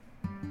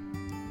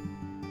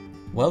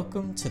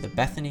Welcome to the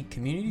Bethany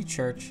Community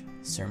Church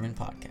Sermon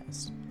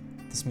Podcast.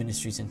 This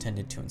ministry is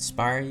intended to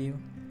inspire you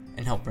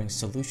and help bring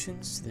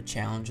solutions to the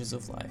challenges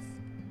of life.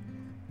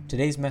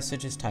 Today's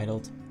message is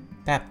titled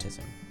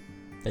Baptism,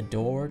 the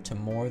Door to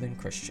More Than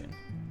Christian,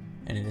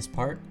 and it is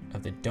part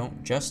of the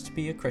Don't Just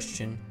Be a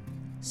Christian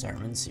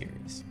sermon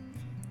series.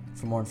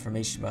 For more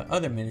information about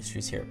other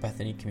ministries here at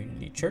Bethany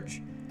Community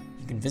Church,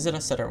 you can visit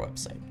us at our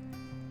website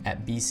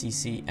at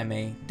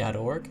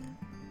bccma.org,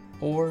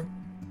 or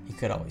you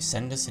could always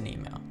send us an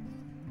email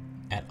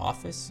at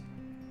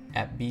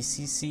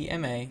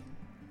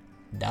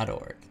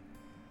office@bccma.org.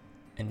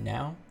 And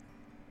now,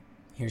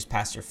 here's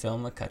Pastor Phil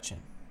McCutcheon.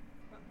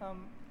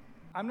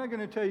 I'm not going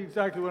to tell you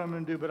exactly what I'm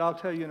going to do, but I'll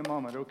tell you in a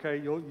moment, okay?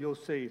 You'll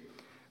see.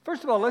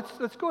 First of all,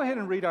 let's go ahead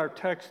and read our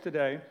text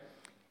today.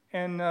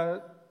 And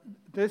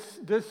this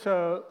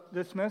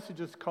message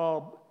is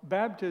called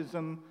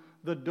Baptism,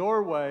 the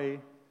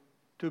Doorway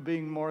to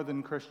Being More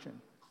Than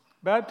Christian.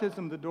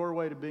 Baptism, the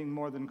doorway to being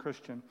more than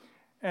Christian.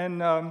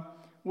 And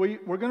we're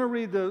going to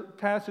read the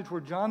passage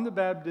where John the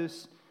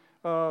Baptist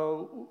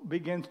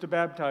begins to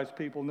baptize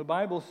people. And the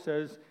Bible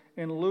says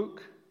in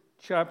Luke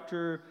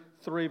chapter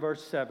 3,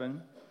 verse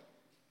 7,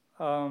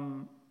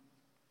 John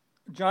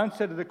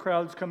said to the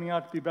crowds coming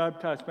out to be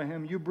baptized by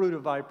him, "You brood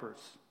of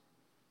vipers."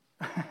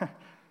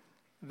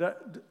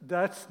 What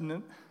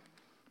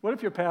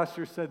if your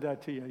pastor said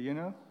that to you, you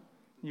know?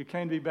 You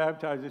came to be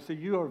baptized. They said,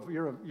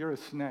 you're a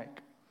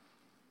snake.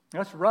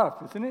 That's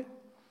rough, isn't it?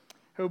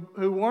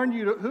 Who warned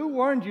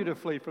you to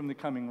flee from the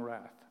coming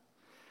wrath?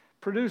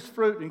 Produce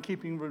fruit in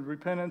keeping with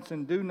repentance,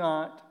 and do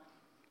not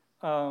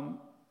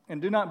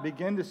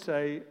begin to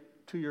say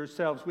to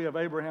yourselves, "We have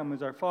Abraham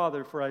as our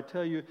father." For I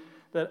tell you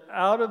that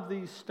out of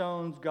these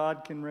stones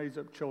God can raise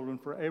up children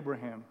for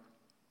Abraham.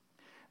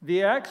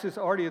 The axe is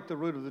already at the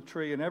root of the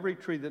tree, and every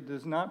tree that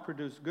does not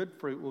produce good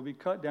fruit will be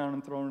cut down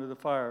and thrown into the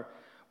fire.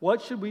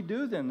 "What should we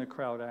do then?" the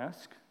crowd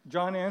asked.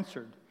 John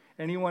answered,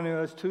 "Anyone who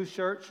has 2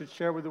 shirts should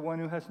share with the one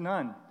who has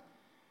none.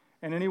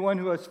 And anyone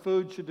who has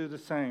food should do the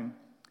same."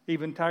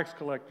 Even tax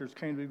collectors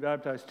came to be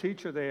baptized.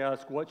 "Teacher," they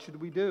asked, "what should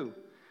we do?"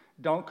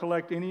 Don't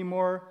collect any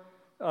more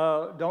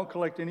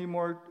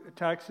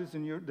taxes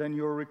than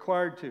you're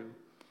required to."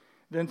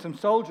 Then some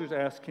soldiers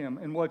asked him,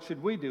 "And what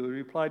should we do?" He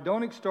replied,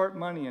 "Don't extort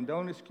money and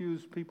don't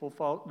accuse people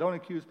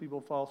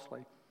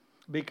falsely.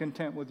 Be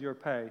content with your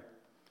pay."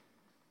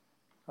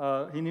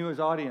 He knew his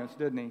audience,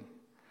 didn't he?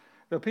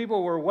 The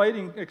people were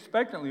waiting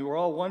expectantly, were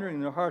all wondering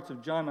in their hearts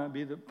if John might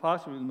be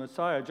possibly the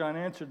Messiah. John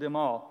answered them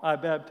all, "I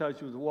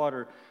baptize you with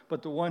water,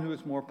 but the one who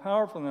is more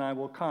powerful than I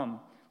will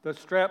come, the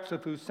straps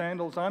of whose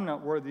sandals I'm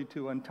not worthy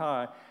to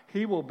untie.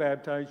 He will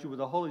baptize you with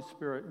the Holy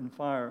Spirit and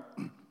fire.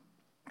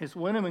 His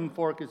winnowing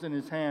fork is in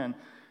his hand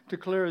to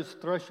clear his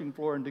threshing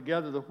floor and to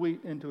gather the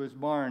wheat into his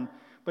barn.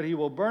 But he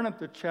will burn up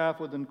the chaff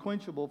with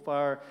unquenchable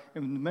fire."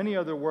 And with many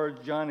other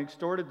words, John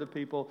exhorted the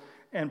people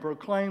and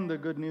proclaimed the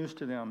good news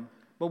to them.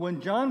 But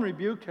when John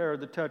rebuked Herod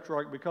the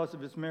Tetrarch because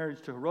of his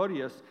marriage to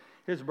Herodias,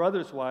 his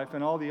brother's wife,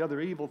 and all the other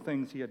evil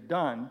things he had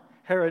done,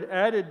 Herod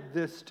added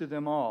this to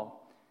them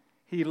all.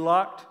 He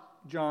locked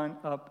John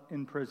up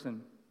in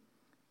prison.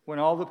 When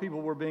all the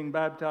people were being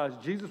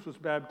baptized, Jesus was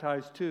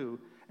baptized too.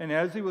 And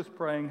as he was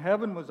praying,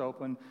 heaven was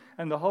opened,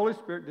 and the Holy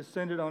Spirit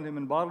descended on him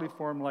in bodily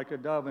form like a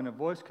dove, and a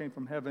voice came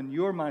from heaven,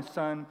 "You are my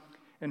Son,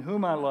 in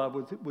whom I love.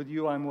 With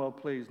you I'm well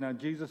pleased." Now,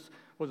 Jesus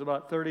was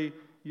about 30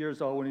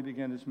 years old when he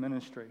began his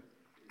ministry.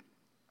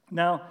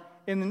 Now,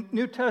 in the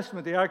New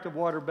Testament, the act of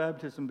water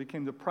baptism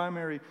became the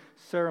primary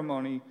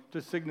ceremony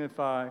to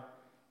signify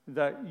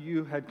that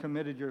you had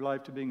committed your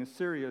life to being a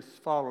serious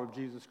follower of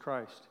Jesus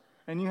Christ.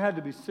 And you had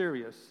to be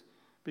serious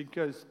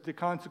because the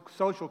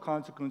social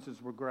consequences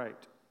were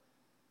great.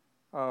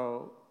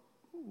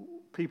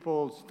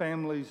 People's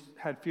families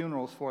had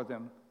funerals for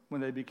them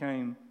when they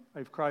became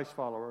a Christ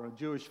follower. A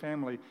Jewish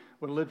family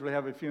would literally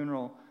have a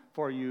funeral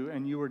for you,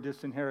 and you were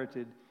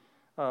disinherited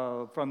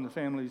from the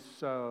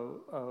family's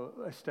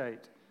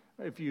estate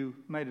if you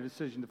made a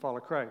decision to follow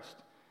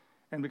Christ.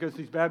 And because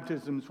these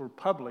baptisms were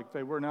public,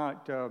 they were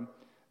not.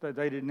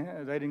 They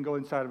didn't go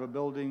inside of a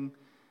building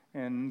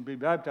and be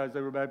baptized.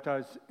 They were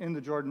baptized in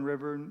the Jordan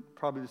River, and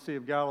probably the Sea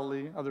of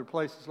Galilee, other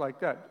places like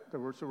that.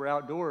 So we're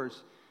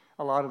outdoors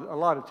a lot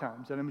of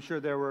times, and I'm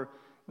sure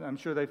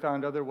they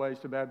found other ways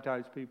to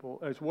baptize people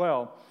as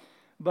well.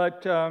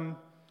 But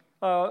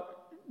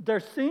there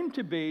seemed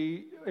to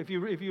be, if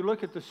you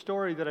look at the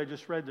story that I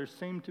just read, there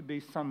seemed to be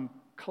some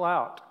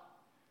clout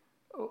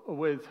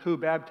with who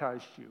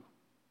baptized you.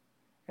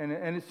 And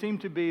it seemed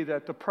to be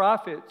that the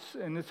prophets,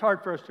 and it's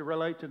hard for us to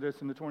relate to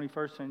this in the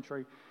 21st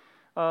century,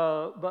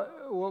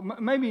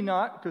 maybe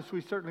not, because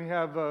we certainly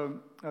have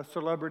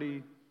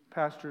celebrity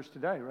pastors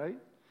today, right?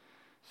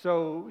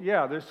 So,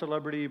 yeah, there's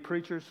celebrity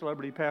preachers,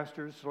 celebrity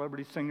pastors,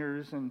 celebrity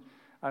singers, and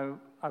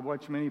I've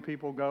watched many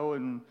people go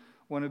and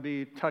want to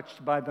be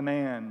touched by the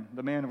man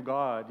of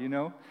God, you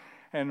know,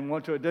 and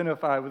want to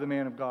identify with the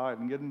man of God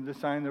and get them to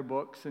sign their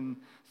books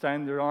and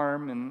sign their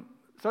arm. And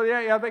so,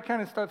 yeah, that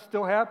kind of stuff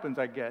still happens,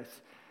 I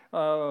guess.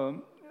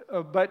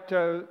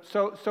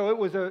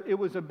 it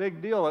was a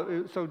big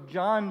deal. So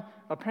John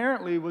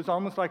apparently was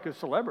almost like a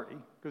celebrity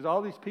because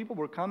all these people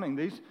were coming.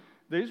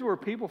 These were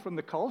people from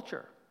the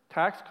culture,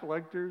 tax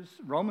collectors,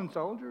 Roman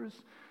soldiers,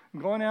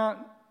 going out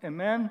and,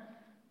 man,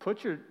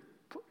 put your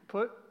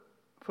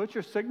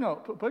signal,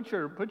 put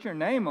your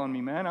name on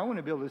me, man. I want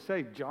to be able to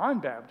say John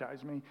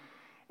baptized me,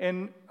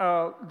 and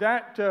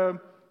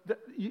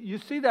you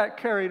see that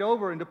carried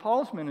over into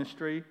Paul's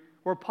ministry,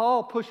 where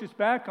Paul pushes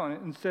back on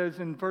it and says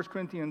in 1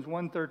 Corinthians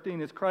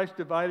 1:13, "Is Christ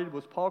divided?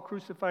 Was Paul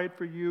crucified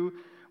for you?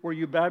 Were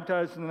you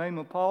baptized in the name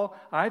of Paul?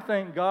 I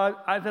thank God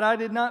that I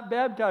did not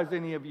baptize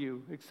any of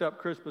you except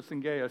Crispus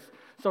and Gaius.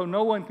 So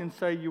no one can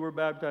say you were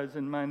baptized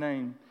in my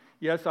name.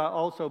 Yes, I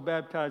also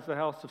baptized the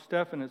house of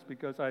Stephanas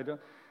because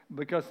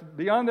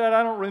beyond that,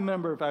 I don't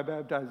remember if I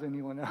baptized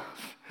anyone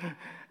else."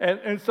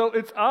 and so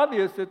it's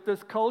obvious that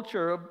this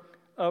culture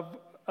of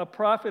a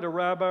prophet, a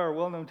rabbi, or a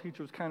well-known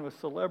teacher was kind of a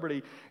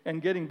celebrity,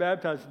 and getting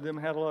baptized to them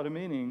had a lot of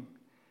meaning.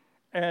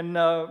 And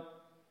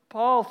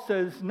Paul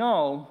says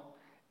no.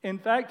 In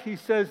fact, he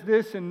says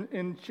this in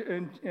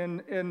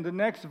the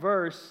next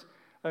verse,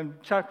 in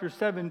chapter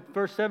 7,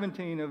 verse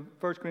 17 of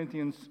 1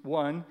 Corinthians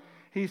 1.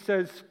 He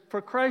says,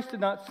 "For Christ did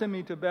not send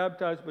me to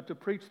baptize, but to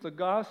preach the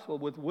gospel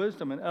with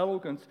wisdom and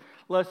eloquence,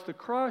 lest the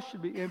cross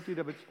should be emptied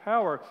of its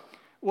power."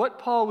 What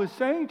Paul was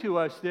saying to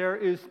us there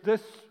is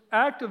this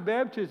act of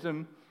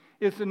baptism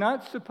is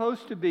not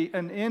supposed to be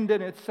an end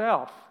in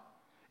itself.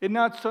 It's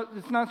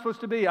not supposed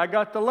to be, I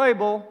got the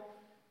label,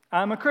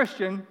 I'm a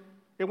Christian.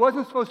 It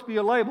wasn't supposed to be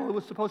a label. It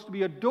was supposed to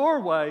be a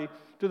doorway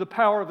to the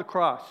power of the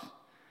cross.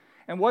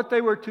 And what they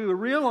were to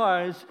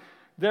realize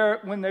there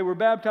when they were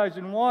baptized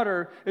in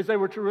water is they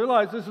were to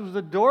realize this was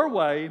a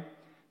doorway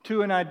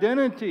to an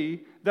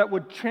identity that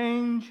would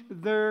change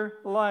their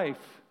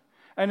life,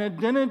 an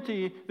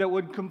identity that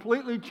would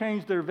completely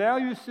change their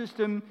value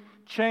system,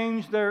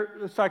 change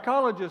their...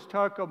 Psychologists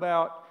talk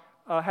about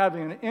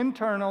having an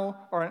internal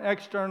or an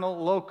external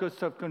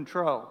locus of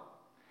control.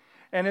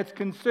 And it's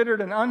considered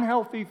an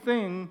unhealthy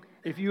thing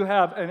if you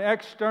have an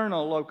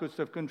external locus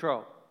of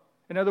control.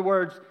 In other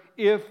words,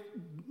 if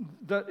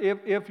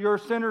your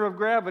center of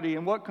gravity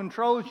and what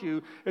controls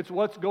you, it's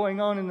what's going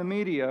on in the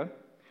media,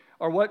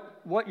 or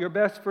what your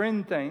best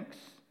friend thinks,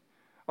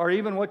 or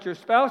even what your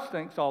spouse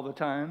thinks all the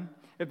time,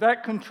 if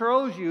that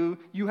controls you,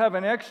 you have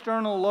an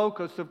external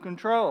locus of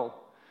control.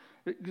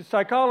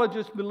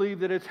 Psychologists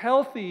believe that it's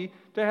healthy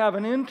to have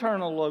an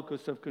internal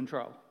locus of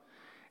control.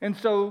 And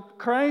so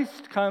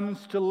Christ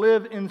comes to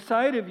live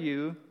inside of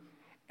you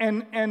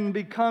and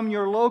become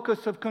your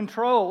locus of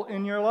control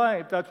in your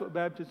life. That's what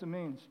baptism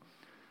means.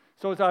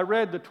 So as I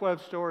read the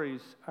 12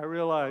 stories, I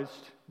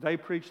realized they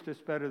preached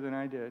this better than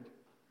I did.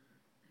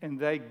 And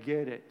they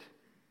get it.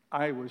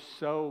 I was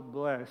so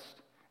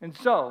blessed. And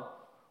so,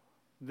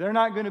 they're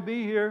not going to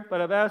be here,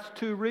 but I've asked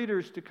 2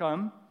 readers to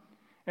come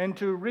and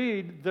to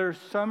read their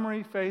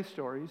summary faith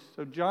stories.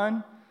 So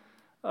John,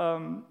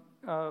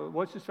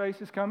 what's his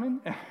face is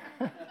coming?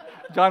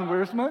 John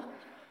Wiersma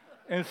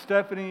and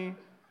Stephanie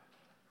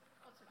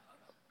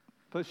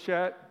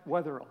Pachet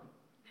Wetherill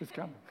is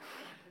coming.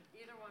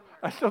 Either one works.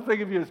 I still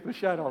think of you as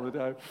Pachet all the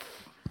time.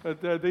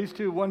 But these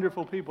 2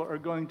 wonderful people are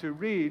going to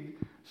read.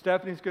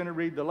 Stephanie's going to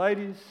read the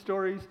ladies'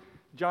 stories.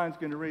 John's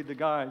going to read the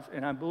guys.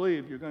 And I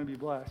believe you're going to be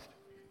blessed.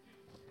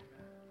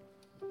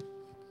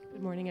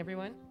 Good morning,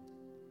 everyone.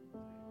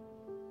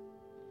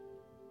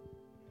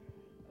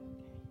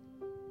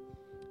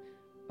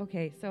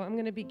 Okay, so I'm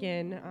going to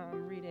begin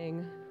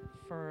reading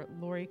for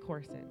Lori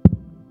Corson.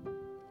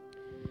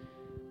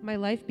 My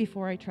life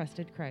before I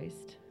trusted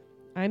Christ.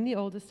 I'm the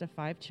oldest of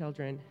 5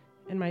 children,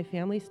 and my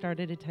family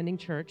started attending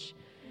church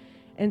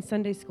and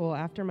Sunday school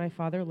after my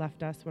father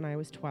left us when I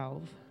was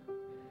 12.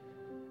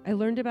 I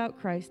learned about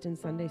Christ in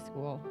Sunday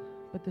school,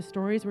 but the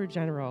stories were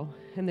general,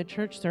 and the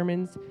church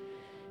sermons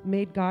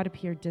made God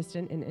appear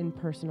distant and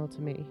impersonal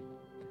to me.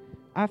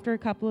 After a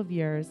couple of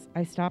years,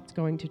 I stopped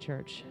going to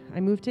church. I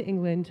moved to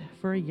England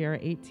for a year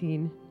at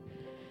 18,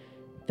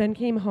 then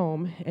came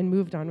home and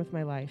moved on with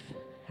my life.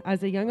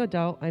 As a young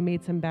adult, I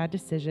made some bad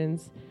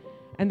decisions,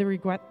 and the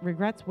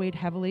regrets weighed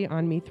heavily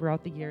on me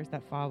throughout the years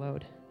that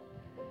followed.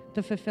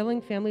 The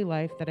fulfilling family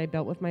life that I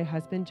built with my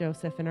husband,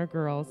 Joseph, and our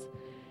girls,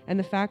 and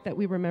the fact that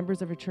we were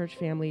members of a church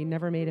family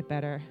never made it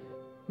better.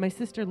 My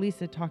sister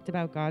Lisa talked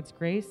about God's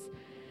grace,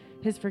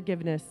 His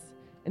forgiveness,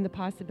 and the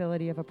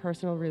possibility of a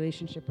personal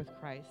relationship with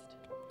Christ,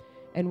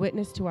 and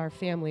witnessed to our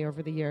family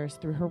over the years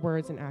through her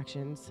words and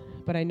actions,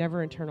 but I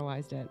never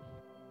internalized it.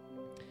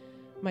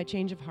 My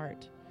change of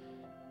heart.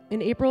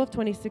 In April of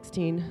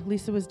 2016,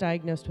 Lisa was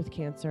diagnosed with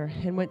cancer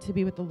and went to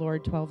be with the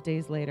Lord 12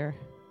 days later.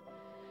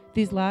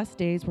 These last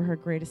days were her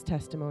greatest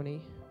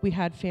testimony. We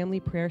had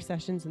family prayer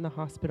sessions in the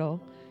hospital,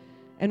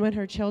 and when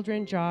her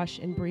children, Josh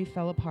and Bree,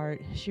 fell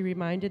apart, she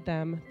reminded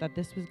them that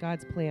this was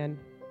God's plan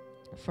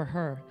for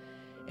her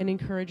and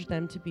encouraged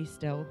them to be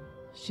still.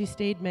 She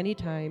stayed many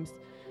times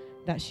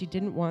that she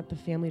didn't want the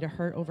family to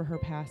hurt over her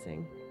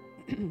passing.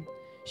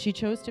 She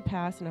chose to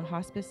pass in a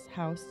hospice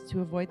house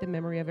to avoid the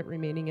memory of it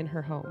remaining in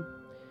her home.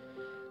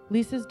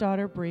 Lisa's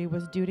daughter, Bree,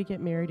 was due to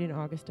get married in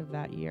August of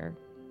that year.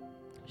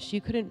 She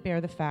couldn't bear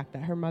the fact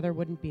that her mother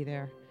wouldn't be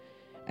there,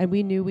 and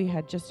we knew we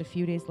had just a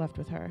few days left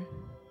with her.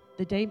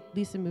 The day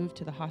Lisa moved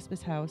to the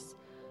hospice house,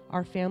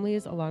 our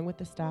families, along with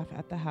the staff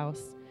at the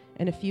house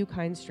and a few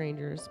kind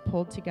strangers,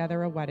 pulled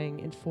together a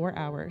wedding in 4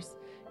 hours,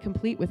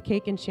 complete with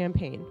cake and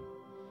champagne.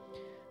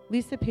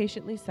 Lisa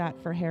patiently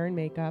sat for hair and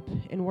makeup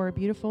and wore a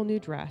beautiful new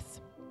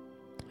dress.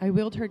 I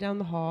wheeled her down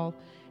the hall,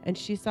 and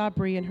she saw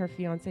Bree and her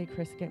fiancé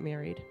Chris get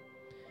married.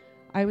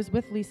 I was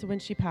with Lisa when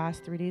she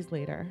passed 3 days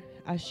later.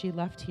 As she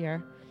left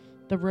here,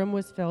 the room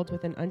was filled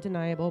with an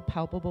undeniable,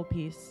 palpable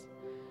peace.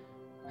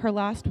 Her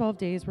last 12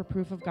 days were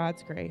proof of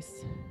God's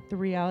grace, the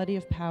reality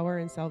of power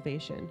and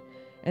salvation,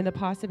 and the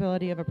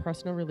possibility of a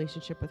personal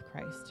relationship with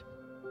Christ.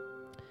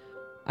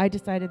 I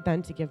decided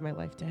then to give my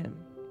life to him.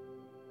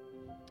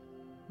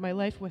 My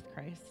life with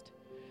Christ.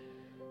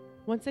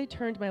 Once I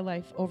turned my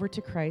life over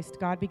to Christ,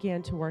 God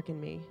began to work in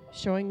me,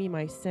 showing me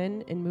my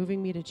sin and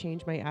moving me to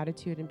change my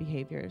attitude and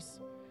behaviors.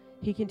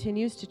 He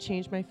continues to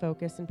change my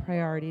focus and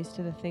priorities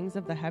to the things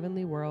of the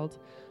heavenly world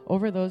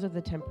over those of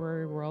the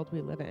temporary world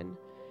we live in.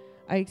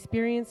 I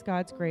experience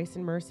God's grace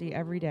and mercy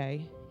every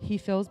day. He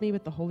fills me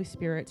with the Holy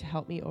Spirit to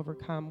help me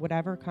overcome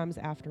whatever comes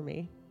after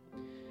me.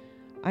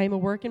 I am a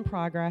work in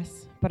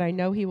progress, but I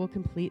know He will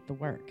complete the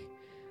work.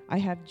 I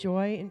have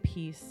joy and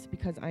peace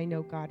because I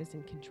know God is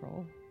in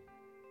control.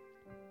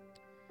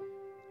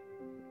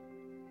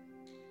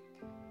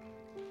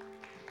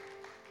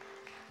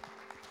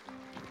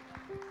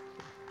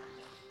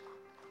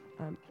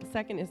 The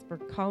second is for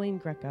Colleen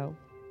Greco.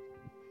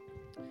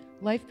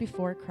 Life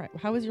before Christ.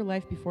 How was your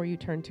life before you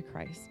turned to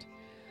Christ?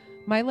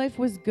 My life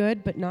was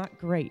good, but not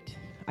great.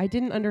 I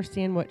didn't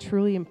understand what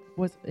truly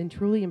was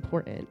truly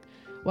important,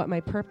 what my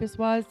purpose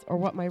was, or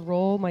what my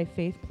role my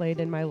faith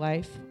played in my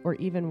life, or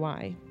even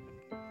why.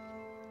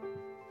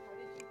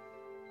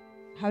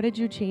 How did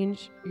your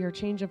change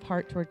of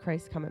heart toward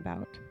Christ come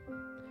about?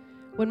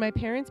 When my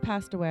parents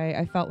passed away,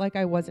 I felt like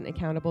I wasn't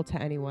accountable to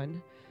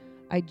anyone.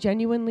 I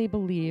genuinely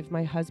believe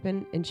my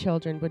husband and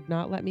children would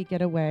let me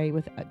get away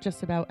with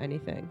just about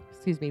anything.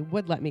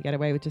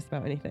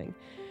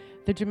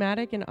 The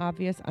dramatic and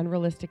obvious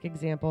unrealistic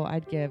example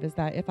I'd give is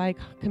that if I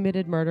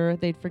committed murder,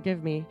 they'd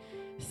forgive me,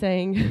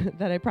 saying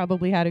that I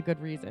probably had a good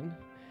reason.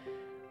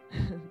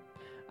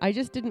 I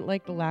just didn't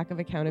like the lack of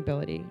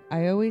accountability.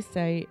 I always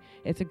say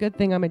it's a good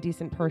thing I'm a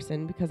decent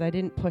person because I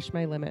didn't push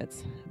my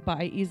limits, but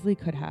I easily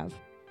could have.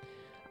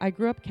 I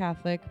grew up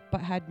Catholic,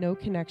 but had no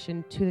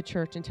connection to the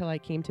church until I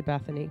came to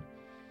Bethany.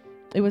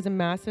 It was a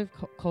massive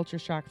culture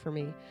shock for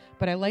me,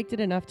 but I liked it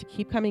enough to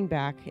keep coming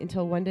back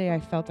until one day I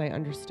felt I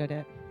understood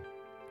it.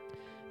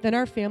 Then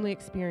our family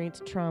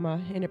experienced trauma,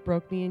 and it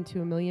broke me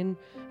into a million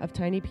of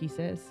tiny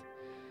pieces.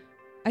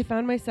 I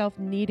found myself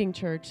needing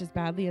church as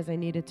badly as I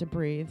needed to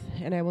breathe,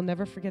 and I will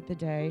never forget the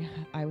day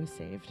I was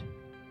saved.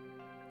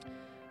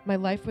 My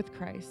life with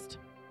Christ.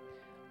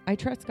 I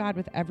trust God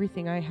with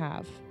everything I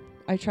have.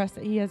 I trust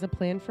that He has a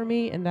plan for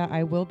me and that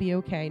I will be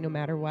okay no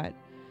matter what.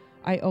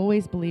 I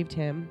always believed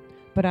Him,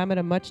 but I'm at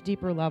a much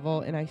deeper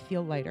level and I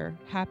feel lighter,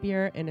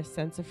 happier, and a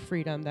sense of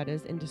freedom that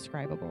is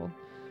indescribable.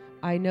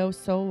 I know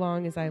so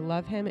long as I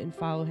love Him and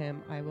follow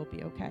Him, I will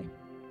be okay.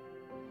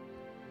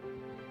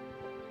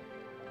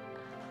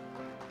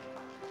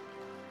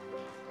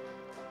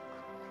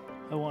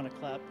 I want to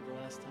clap for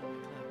the last time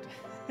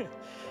I clapped.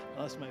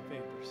 Lost my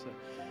paper. So,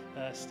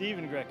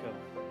 Stephen Greco,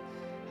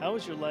 how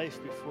was your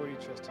life before you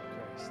trusted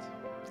Christ?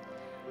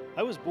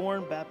 I was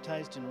born,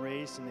 baptized, and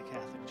raised in the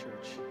Catholic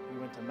Church. We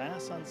went to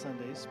Mass on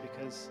Sundays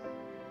because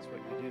it's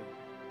what you do.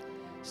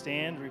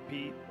 Stand,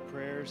 repeat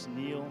prayers,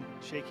 kneel,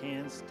 shake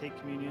hands, take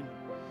communion.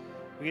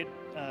 We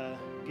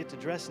get to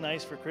dress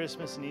nice for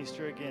Christmas and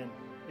Easter again.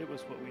 It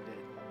was what we did.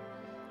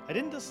 I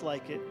didn't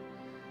dislike it,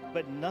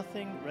 but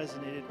nothing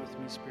resonated with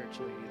me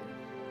spiritually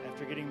either.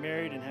 After getting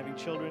married and having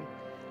children,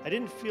 I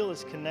didn't feel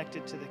as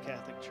connected to the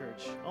Catholic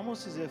Church,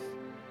 almost as if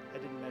I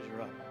didn't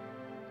measure up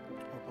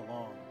or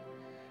belong.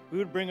 We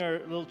would bring our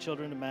little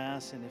children to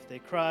Mass, and if they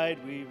cried,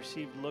 we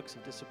received looks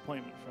of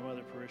disappointment from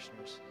other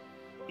parishioners.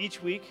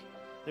 Each week,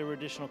 there were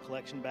additional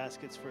collection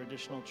baskets for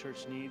additional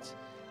church needs.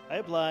 I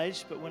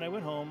obliged, but when I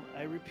went home,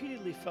 I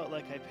repeatedly felt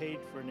like I paid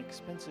for an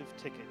expensive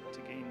ticket to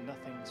gain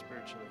nothing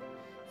spiritually,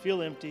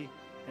 feel empty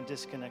and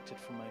disconnected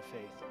from my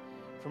faith.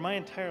 For my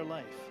entire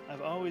life,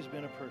 I've always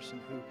been a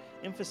person who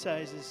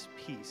emphasizes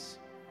peace.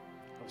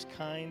 I was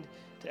kind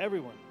to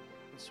everyone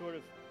and sort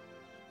of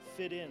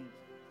fit in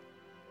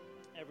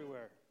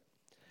everywhere.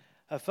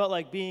 I felt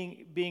like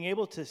being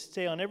able to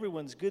stay on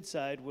everyone's good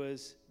side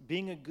was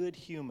being a good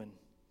human,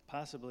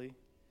 possibly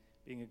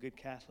being a good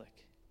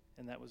Catholic,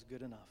 and that was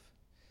good enough.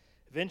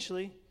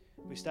 Eventually,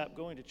 we stopped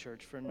going to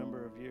church for a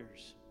number of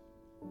years.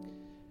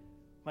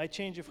 My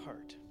change of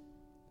heart.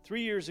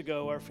 3 years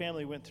ago, our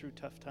family went through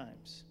tough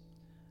times.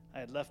 I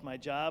had left my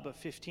job of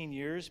 15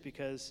 years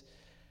because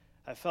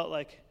I felt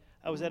like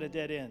I was at a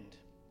dead end.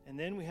 And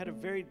then we had a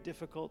very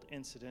difficult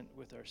incident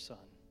with our son.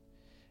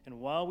 And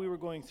while we were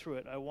going through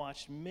it, I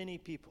watched many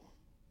people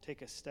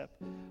take a step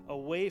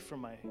away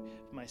from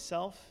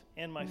myself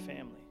and my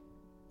family.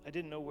 I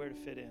didn't know where to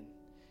fit in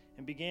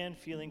and began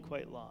feeling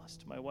quite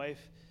lost. My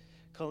wife,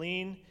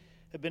 Colleen,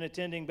 had been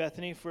attending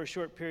Bethany for a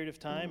short period of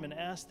time and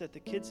asked that the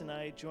kids and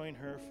I join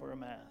her for a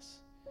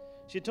Mass.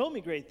 She had told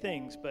me great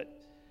things,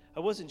 but I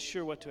wasn't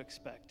sure what to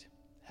expect,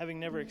 having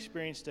never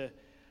experienced a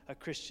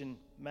Christian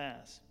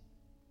Mass.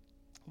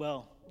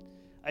 Well,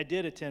 I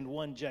did attend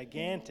one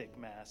gigantic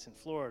Mass in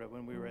Florida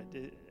when we were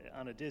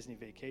on a Disney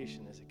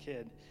vacation as a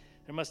kid.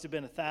 There must have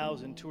been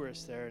 1,000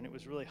 tourists there, and it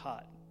was really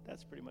hot.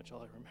 That's pretty much all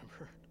I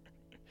remember.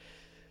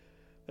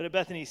 But at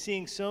Bethany,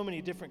 seeing so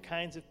many different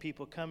kinds of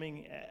people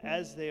coming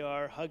as they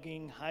are,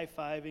 hugging,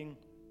 high-fiving,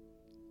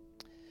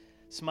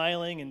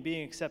 smiling, and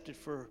being accepted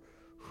for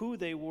who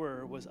they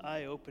were was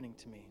eye-opening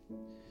to me.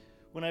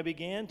 When I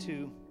began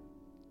to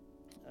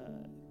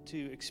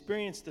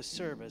experience the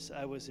service,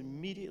 I was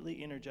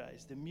immediately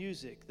energized. The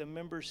music, the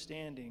members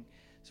standing,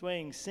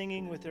 swaying,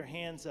 singing with their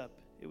hands up,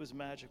 it was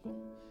magical.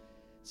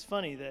 It's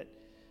funny that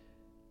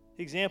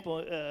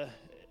example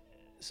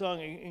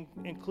song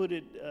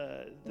included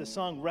the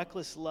song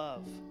Reckless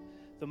Love.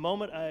 The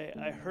moment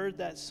I heard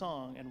that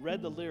song and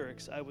read the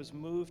lyrics, I was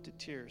moved to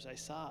tears. I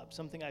sobbed,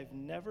 something I've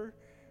never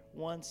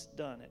once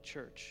done at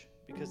church,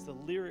 because the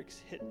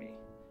lyrics hit me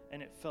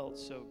and it felt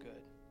so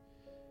good.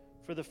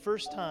 For the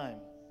first time,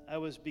 I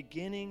was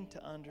beginning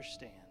to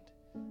understand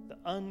the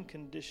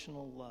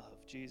unconditional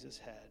love Jesus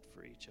had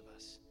for each of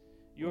us.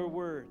 Your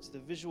words, the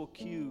visual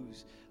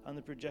cues on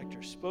the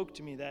projector, spoke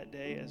to me that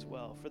day as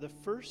well. For the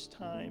first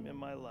time in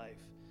my life,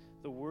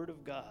 the Word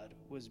of God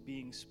was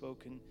being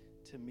spoken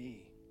to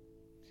me.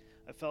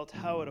 I felt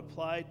how it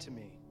applied to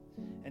me,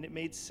 and it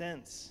made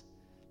sense.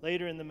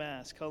 Later in the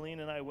Mass,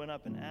 Colleen and I went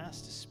up and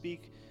asked to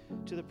speak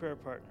to the prayer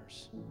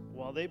partners.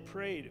 While they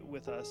prayed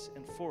with us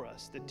and for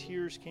us, the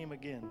tears came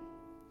again.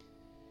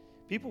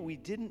 People we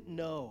didn't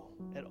know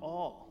at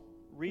all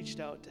reached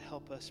out to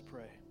help us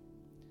pray,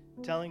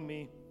 telling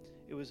me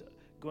it was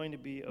going to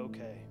be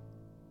okay.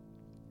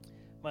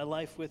 My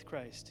life with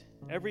Christ,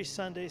 every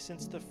Sunday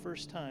since the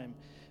first time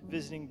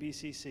visiting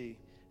BCC,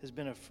 has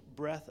been a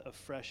breath of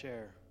fresh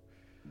air.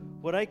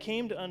 What I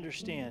came to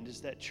understand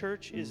is that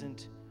church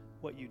isn't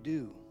what you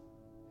do.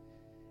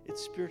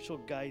 It's spiritual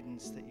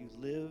guidance that you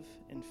live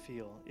and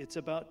feel. It's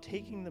about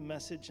taking the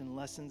message and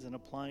lessons and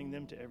applying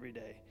them to every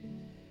day.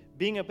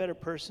 Being a better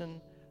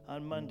person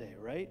on Monday,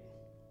 right?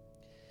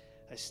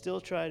 I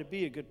still try to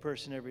be a good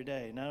person every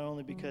day, not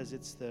only because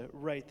it's the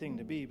right thing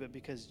to be, but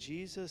because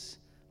Jesus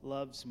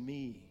loves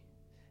me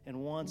and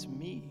wants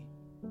me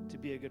to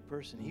be a good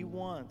person. He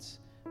wants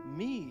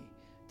me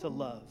to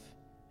love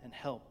and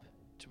help,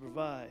 to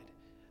provide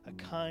a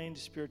kind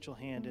spiritual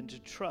hand, and to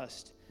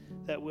trust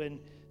that when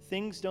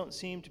things don't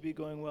seem to be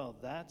going well,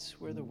 that's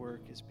where the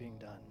work is being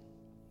done.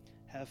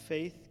 Have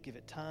faith, give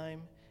it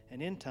time,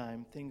 and in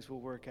time, things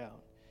will work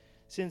out.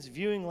 Since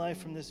viewing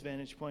life from this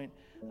vantage point,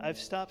 I've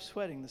stopped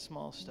sweating the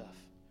small stuff,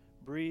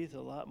 breathed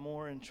a lot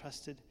more, and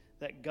trusted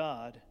that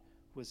God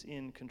was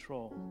in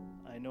control.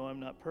 I know I'm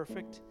not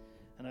perfect,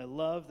 and I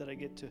love that I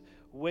get to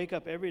wake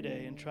up every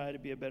day and try to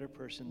be a better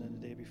person than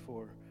the day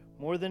before.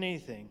 More than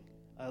anything,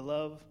 I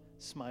love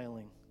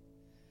smiling,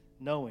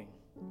 knowing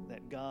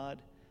that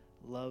God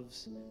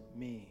loves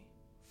me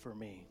for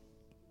me.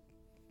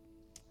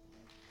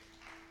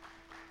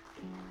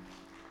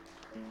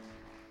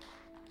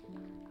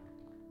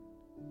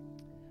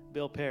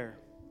 Bill Pear,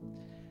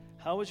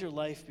 how was your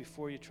life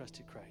before you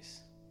trusted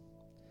Christ?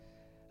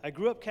 I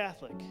grew up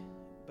Catholic,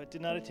 but did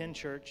not attend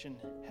church and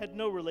had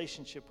no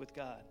relationship with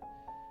God.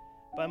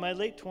 By my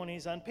late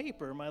 20s, on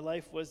paper, my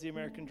life was the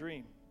American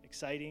dream.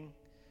 Exciting,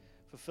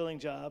 fulfilling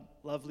job,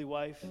 lovely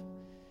wife,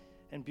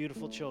 and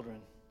beautiful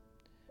children.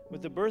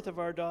 With the birth of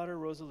our daughter,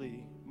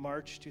 Rosalie,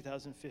 March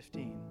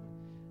 2015,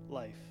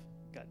 life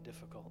got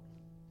difficult.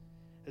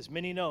 As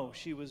many know,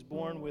 she was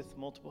born with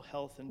multiple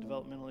health and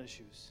developmental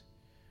issues.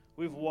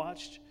 We've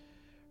watched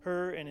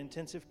her in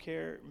intensive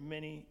care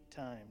many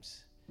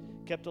times,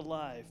 kept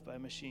alive by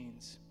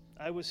machines.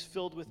 I was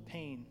filled with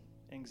pain,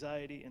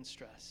 anxiety, and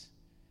stress.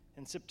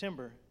 In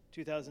September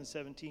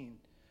 2017,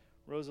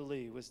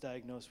 Rosalie was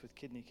diagnosed with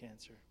kidney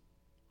cancer.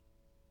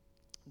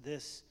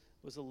 This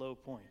was a low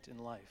point in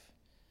life.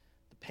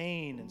 The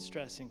pain and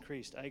stress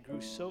increased. I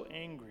grew so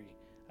angry,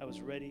 I was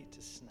ready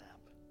to snap.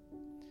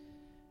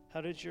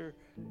 How did your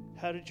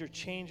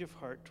change of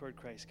heart toward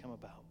Christ come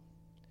about?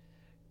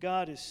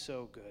 God is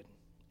so good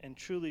and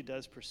truly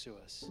does pursue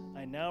us.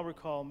 I now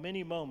recall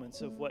many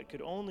moments of what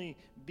could only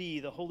be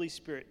the Holy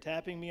Spirit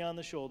tapping me on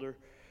the shoulder,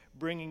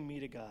 bringing me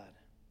to God.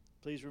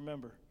 Please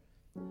remember,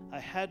 I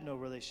had no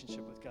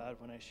relationship with God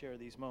when I share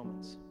these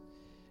moments.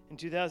 In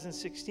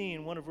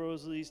 2016, one of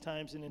Rosalie's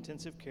times in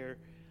intensive care,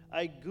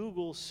 I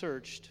Google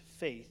searched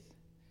faith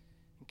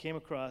and came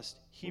across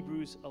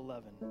Hebrews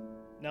 11.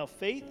 Now,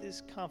 faith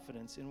is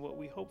confidence in what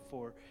we hope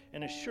for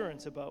and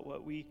assurance about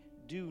what we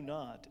do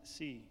not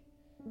see.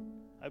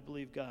 I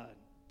believe God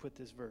put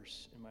this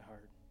verse in my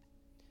heart.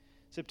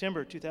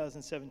 September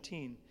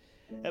 2017,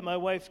 at my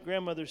wife's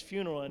grandmother's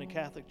funeral in a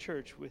Catholic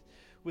church,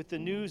 with the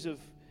news of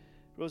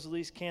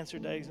Rosalie's cancer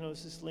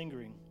diagnosis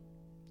lingering,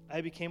 I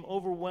became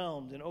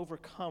overwhelmed and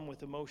overcome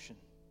with emotion.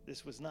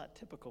 This was not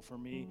typical for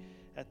me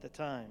at the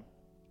time.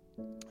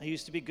 I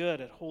used to be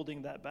good at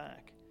holding that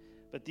back,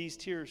 but these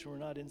tears were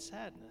not in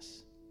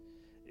sadness.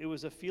 It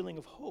was a feeling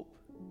of hope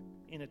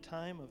in a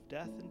time of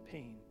death and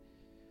pain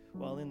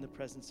while in the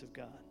presence of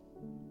God.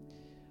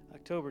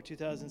 October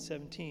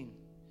 2017,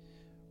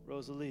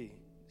 Rosalie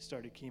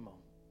started chemo.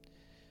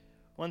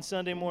 One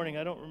Sunday morning,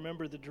 I don't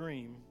remember the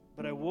dream,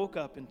 but I woke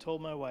up and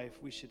told my wife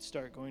we should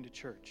start going to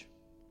church,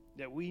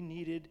 that we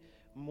needed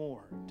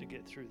more to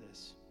get through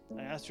this.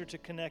 I asked her to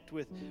connect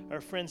with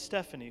our friend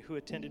Stephanie, who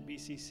attended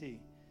BCC.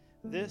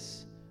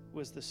 This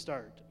was the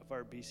start of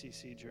our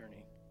BCC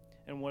journey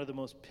and one of the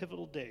most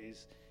pivotal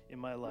days in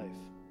my life.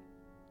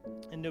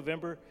 In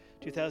November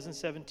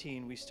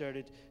 2017, we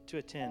started to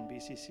attend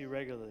BCC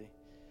regularly.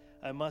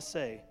 I must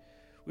say,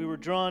 we were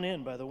drawn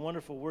in by the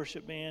wonderful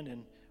worship band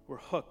and were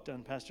hooked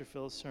on Pastor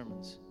Phil's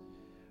sermons.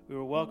 We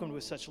were welcomed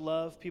with such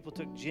love. People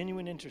took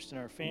genuine interest in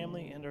our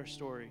family and our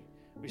story.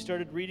 We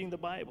started reading the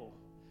Bible,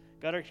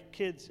 got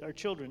our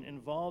children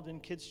involved in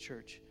kids'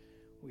 church.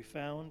 We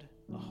found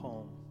a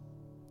home.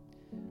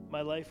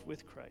 My life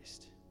with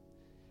Christ.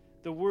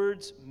 The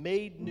words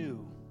made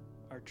new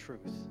are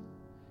truth.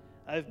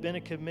 I've been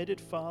a committed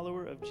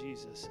follower of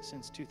Jesus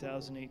since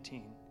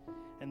 2018,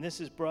 and this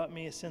has brought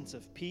me a sense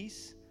of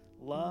peace,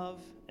 love,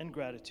 and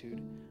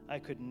gratitude I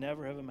could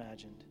never have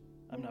imagined.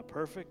 I'm not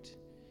perfect,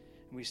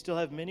 and we still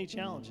have many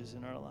challenges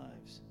in our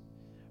lives.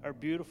 Our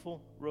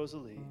beautiful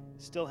Rosalie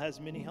still has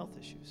many health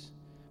issues,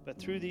 but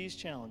through these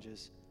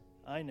challenges,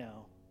 I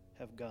now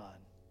have God.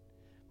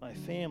 My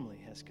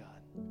family has God.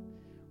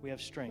 We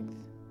have strength.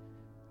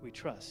 We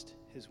trust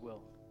His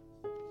will.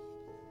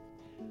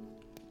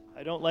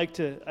 I don't like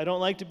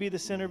to be the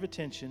center of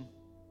attention,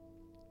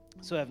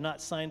 so I have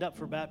not signed up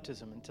for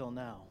baptism until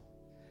now.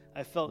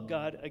 I felt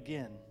God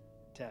again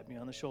tap me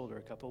on the shoulder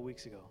a couple of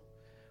weeks ago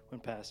when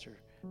Pastor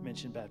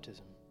mentioned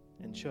baptism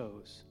and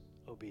chose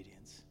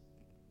obedience.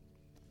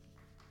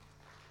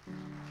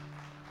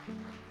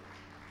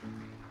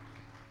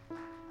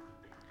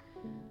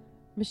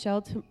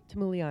 Michelle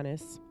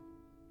Tamulianis.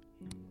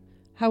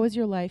 How was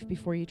your life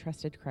before you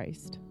trusted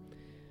Christ?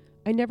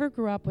 I never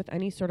grew up with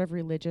any sort of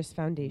religious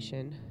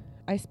foundation.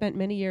 I spent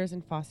many years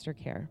in foster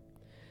care.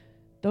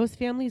 Those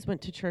families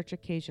went to church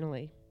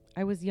occasionally.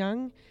 I was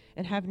young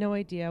and have no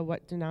idea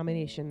what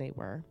denomination they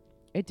were.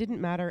 It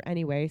didn't matter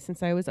anyway,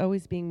 since I was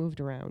always being moved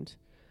around.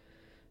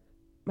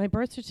 My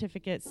birth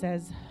certificate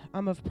says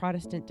I'm of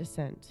Protestant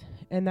descent,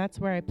 and that's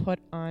where I put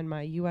on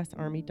my U.S.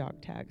 Army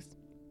dog tags.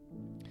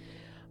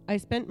 I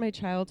spent my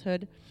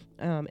childhood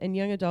and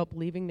young adult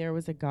believing there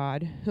was a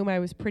God, whom I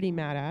was pretty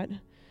mad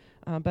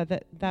at,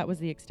 but that was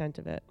the extent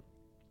of it.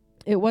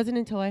 It wasn't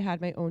until I had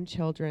my own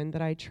children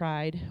that I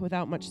tried,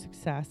 without much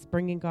success,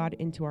 bringing God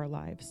into our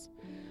lives.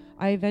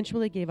 I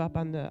eventually gave up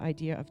on the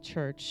idea of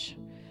church.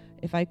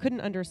 If I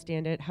couldn't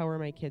understand it, how were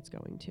my kids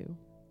going to?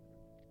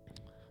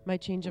 My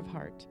change of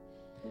heart.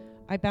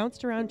 I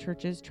bounced around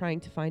churches trying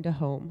to find a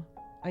home.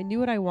 I knew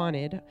what I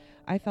wanted.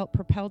 I felt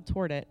propelled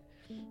toward it.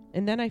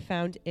 And then I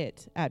found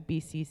it at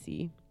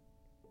BCC.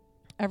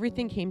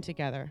 Everything came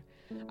together.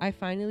 I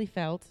finally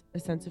felt a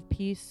sense of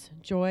peace,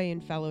 joy,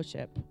 and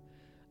fellowship,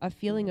 a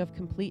feeling of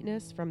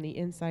completeness from the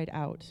inside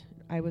out.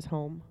 I was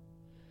home.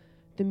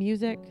 The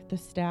music, the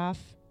staff,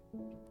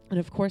 and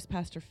of course,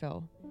 Pastor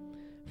Phil.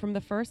 From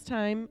the first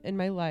time in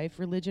my life,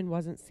 religion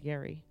wasn't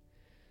scary.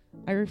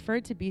 I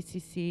referred to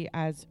BCC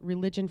as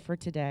religion for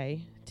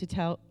today to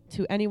tell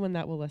to anyone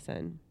that will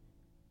listen.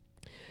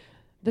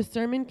 The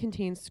sermon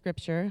contains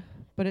scripture,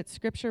 but it's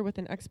scripture with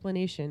an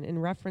explanation in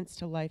reference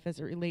to life as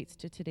it relates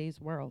to today's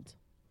world.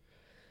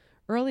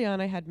 Early on,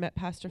 I had met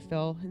Pastor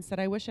Phil and said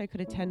I wish I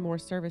could attend more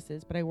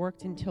services, but I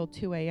worked until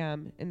 2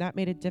 a.m., and that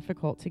made it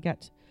difficult to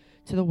get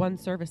to the one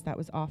service that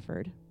was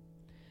offered.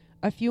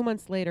 A few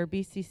months later,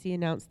 BCC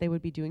announced they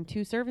would be doing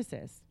 2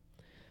 services.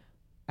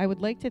 I would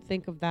like to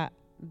think that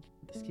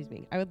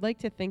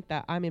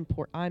I'm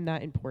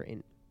that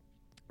important.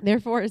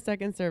 Therefore, a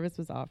second service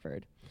was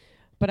offered.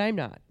 But I'm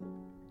not.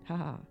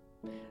 Haha.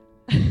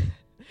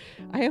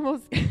 I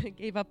almost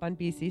gave up on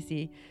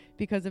BCC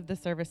because of the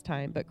service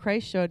time, but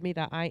Christ showed me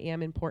that I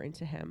am important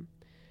to Him.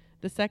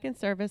 The second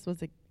service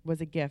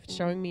was a gift,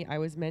 showing me I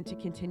was meant to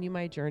continue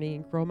my journey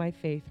and grow my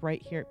faith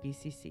right here at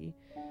BCC.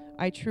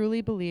 I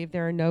truly believe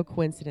there are no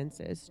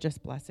coincidences,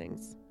 just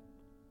blessings.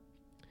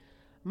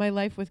 My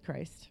life with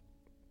Christ.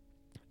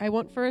 I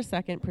won't for a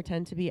second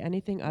pretend to be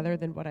anything other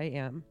than what I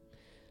am.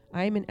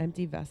 I am an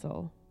empty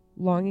vessel,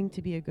 longing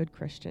to be a good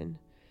Christian,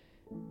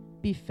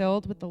 be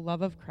filled with the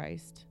love of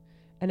Christ,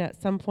 and at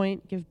some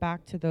point give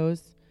back to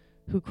those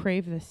who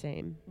crave the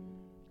same.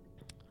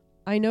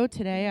 I know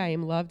today I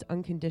am loved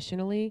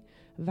unconditionally,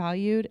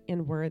 valued,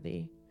 and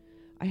worthy.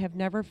 I have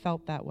never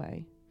felt that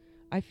way.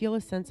 I feel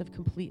a sense of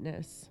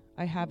completeness.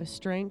 I have a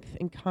strength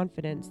and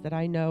confidence that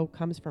I know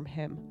comes from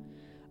Him.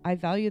 I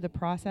value the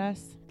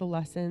process, the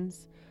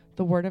lessons,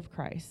 the word of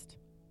Christ.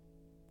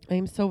 I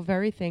am so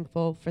very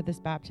thankful for this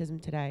baptism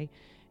today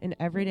and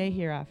every day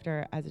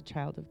hereafter as a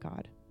child of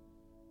God.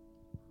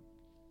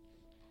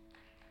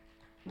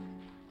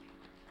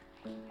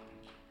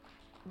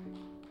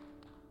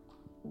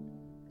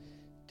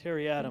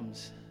 Terry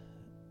Adams.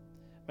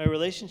 My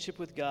relationship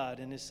with God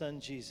and his son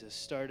Jesus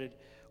started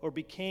or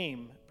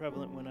became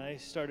prevalent when I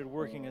started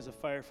working as a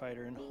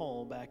firefighter in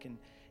Hull back in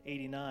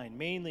 '89,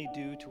 mainly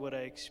due to what I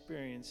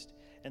experienced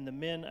and the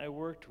men I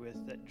worked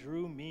with that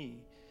drew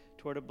me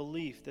toward a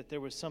belief that there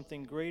was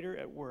something greater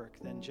at work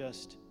than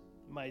just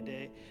my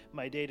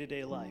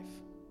day-to-day life.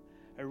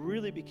 I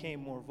really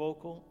became more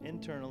vocal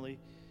internally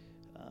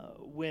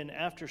when,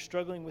 after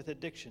struggling with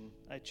addiction,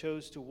 I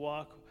chose to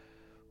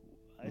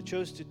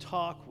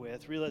talk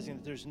with, realizing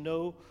that there's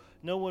no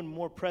one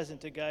more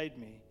present to guide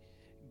me,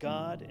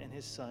 God and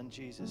his son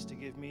Jesus, to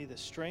give me the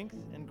strength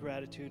and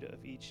gratitude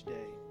of each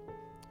day.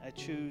 I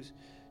chose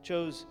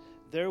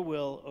their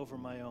will over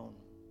my own.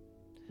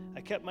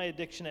 I kept my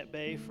addiction at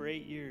bay for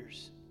 8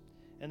 years,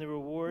 and the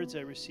rewards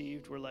I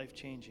received were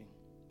life-changing.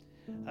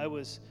 I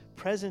was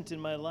present in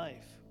my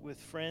life with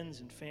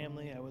friends and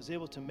family. I was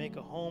able to make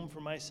a home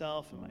for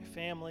myself and my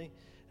family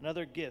and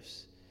other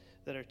gifts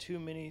that are too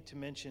many to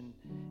mention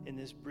in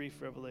this brief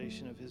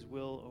revelation of his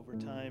will over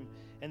time,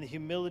 and the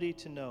humility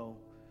to know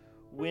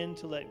when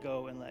to let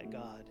go and let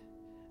God,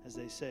 as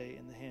they say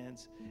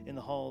in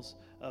the halls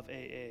of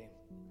AA.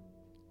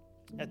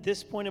 At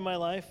this point in my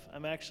life,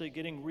 I'm actually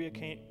getting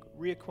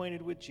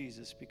reacquainted with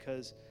Jesus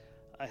because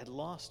I had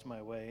lost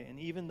my way, and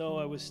even though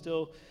I was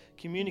still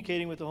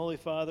communicating with the Holy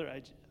Father,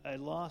 I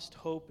lost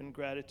hope and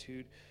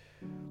gratitude,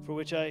 for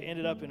which I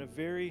ended up in a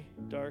very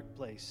dark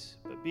place.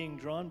 But being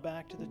drawn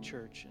back to the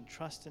church and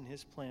trust in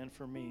his plan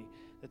for me,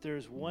 that there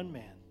is one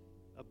man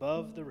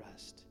above the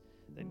rest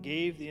that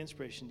gave the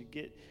inspiration to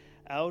get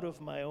out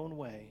of my own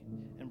way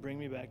and bring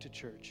me back to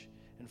church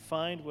and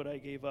find what I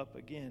gave up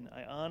again,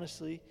 I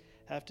honestly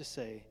have to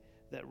say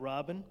that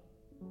Robin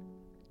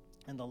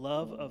and the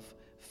love of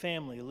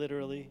family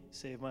literally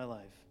saved my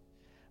life.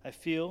 I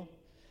feel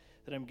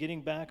that I'm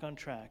getting back on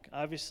track,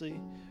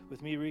 obviously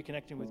with me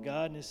reconnecting with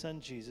God and his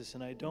son Jesus,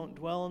 and I don't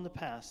dwell on the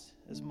past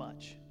as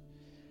much.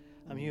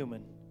 I'm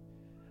human,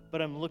 but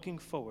I'm looking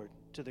forward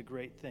to the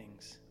great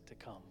things to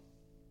come.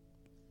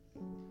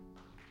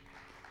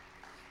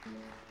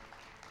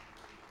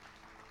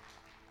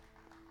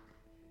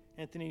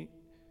 Anthony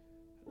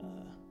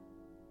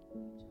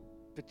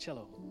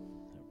Pacello.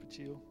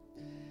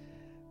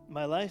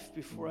 My life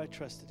before I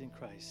trusted in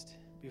Christ.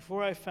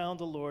 Before I found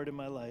the Lord in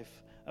my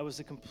life, I was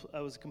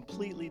a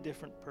completely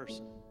different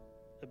person.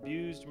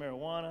 Abused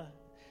marijuana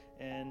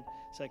and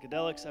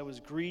psychedelics. I was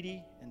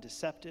greedy and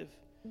deceptive,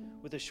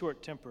 with a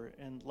short temper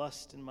and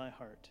lust in my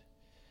heart.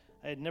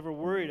 I had never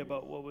worried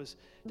about what was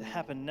to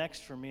happen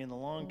next for me in the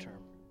long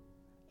term.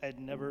 I had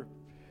never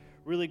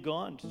really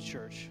gone to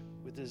church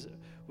with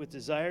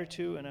desire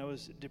to, and I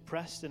was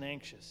depressed and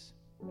anxious.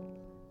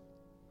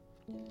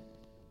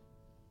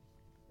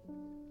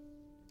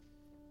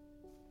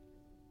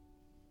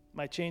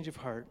 My change of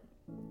heart,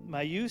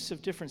 my use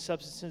of different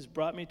substances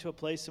brought me to a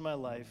place in my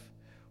life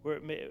where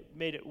it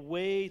made it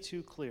way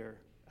too clear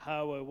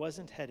how I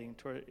wasn't heading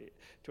toward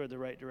the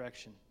right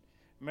direction.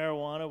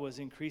 Marijuana was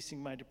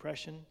increasing my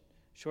depression,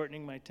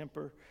 shortening my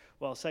temper,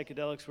 while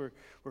psychedelics were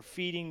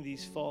feeding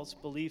these false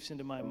beliefs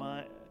into my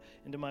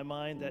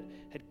mind that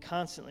had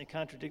constantly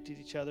contradicted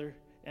each other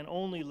and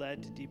only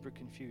led to deeper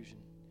confusion.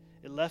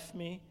 It left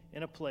me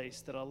in a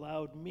place that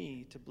allowed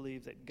me to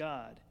believe that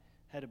God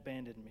had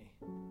abandoned me.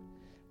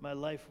 My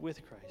life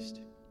with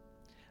Christ.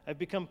 I've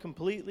become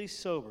completely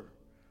sober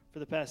for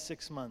the past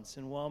 6 months,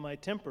 and while my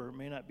temper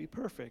may not be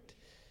perfect,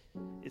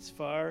 it's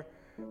far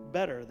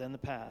better than the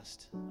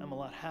past. I'm a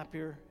lot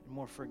happier and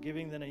more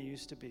forgiving than I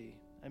used to be.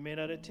 I may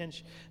not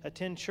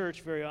attend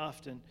church very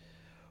often,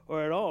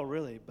 or at all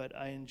really, but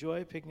I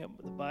enjoy picking up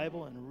the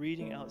Bible and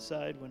reading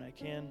outside when I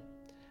can.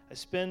 I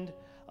spend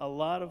a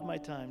lot of my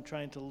time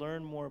trying to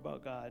learn more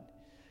about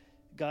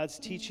God's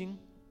teaching,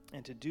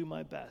 and to do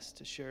my best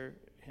to share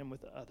him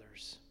with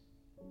others.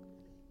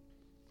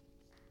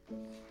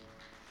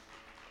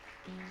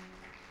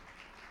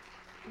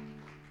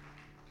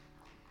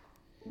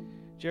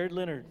 Jared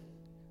Leonard,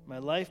 my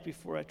life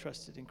before I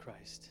trusted in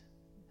Christ.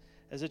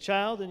 As a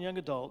child and young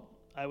adult,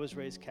 I was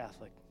raised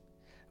Catholic.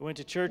 I went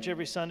to church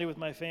every Sunday with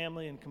my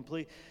family and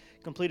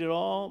completed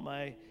all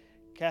my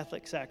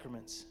Catholic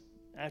sacraments.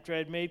 After I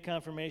had made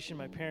confirmation,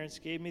 my parents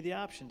gave me the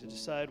option to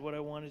decide what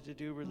I wanted to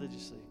do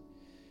religiously.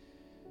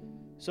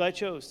 So I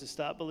chose to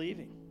stop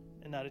believing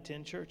and not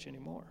attend church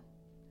anymore.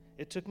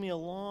 It took me a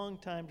long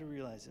time to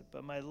realize it,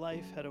 but my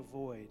life had a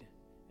void,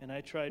 and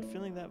I tried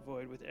filling that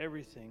void with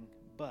everything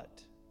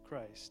but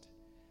Christ,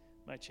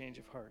 my change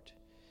of heart.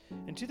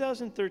 In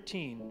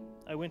 2013,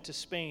 I went to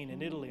Spain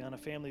and Italy on a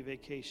family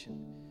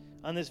vacation.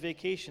 On this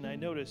vacation, I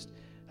noticed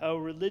how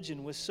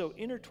religion was so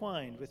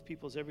intertwined with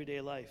people's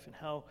everyday life and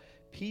how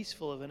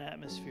peaceful of an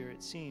atmosphere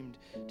it seemed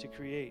to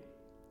create.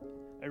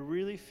 I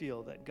really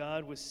feel that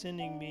God was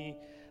sending me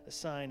a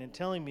sign and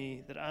telling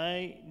me that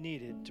I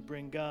needed to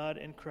bring God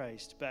and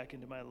Christ back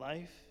into my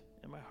life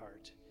and my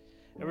heart.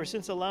 Ever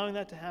since allowing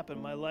that to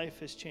happen, my life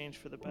has changed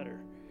for the better.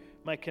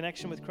 My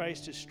connection with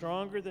Christ is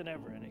stronger than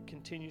ever, and it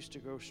continues to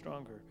grow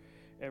stronger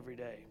every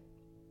day.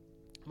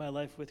 My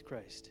life with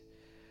Christ.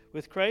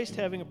 With Christ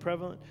having a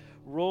prevalent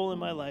role in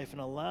my life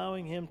and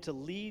allowing him to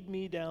lead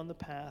me down the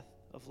path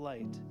of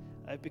light,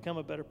 I've become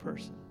a better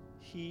person.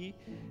 He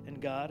and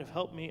God have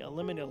helped me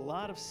eliminate a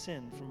lot of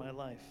sin from my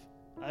life.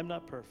 I'm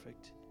not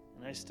perfect,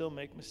 and I still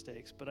make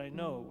mistakes, but I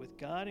know with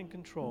God in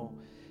control,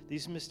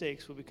 these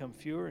mistakes will become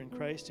fewer in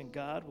Christ, and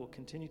God will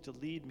continue to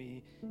lead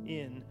me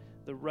in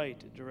the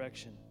right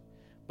direction.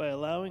 By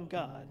allowing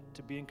God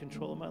to be in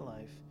control of my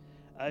life,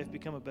 I've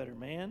become a better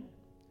man,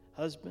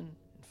 husband,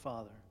 and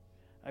father.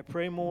 I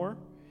pray more,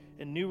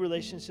 and new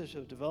relationships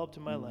have developed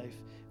in my life,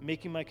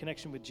 making my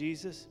connection with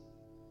Jesus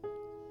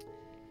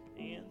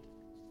and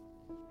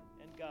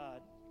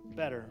God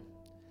better.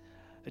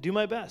 I do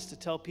my best to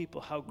tell people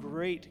how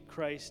great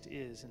Christ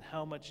is and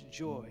how much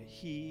joy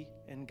he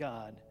and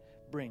God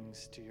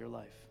brings to your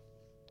life.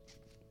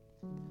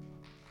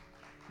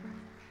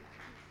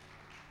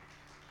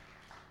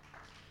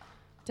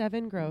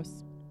 Devin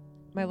Gross,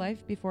 my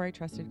life before I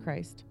trusted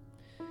Christ.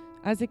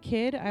 As a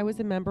kid, I was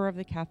a member of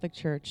the Catholic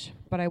Church,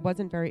 but I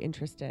wasn't very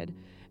interested,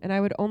 and I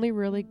would only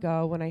really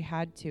go when I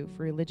had to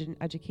for religion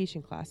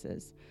education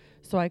classes,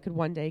 so I could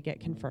one day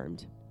get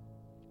confirmed.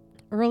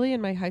 Early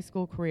in my high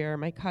school career,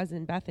 my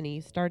cousin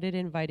Bethany started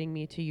inviting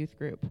me to youth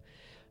group,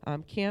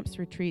 camps,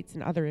 retreats,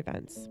 and other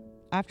events,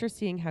 after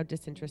seeing how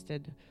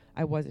disinterested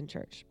I was in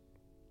church.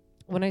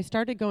 When I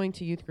started going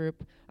to youth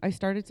group, I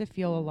started to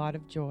feel a lot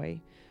of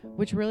joy,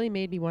 which really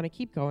made me want to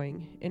keep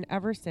going, and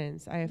ever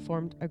since, I have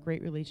formed a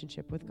great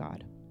relationship with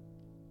God.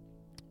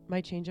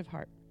 My change of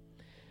heart.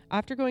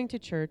 After going to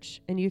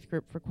church and youth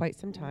group for quite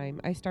some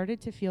time, I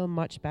started to feel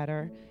much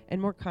better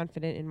and more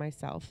confident in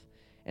myself,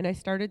 and I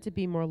started to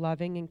be more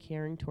loving and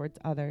caring towards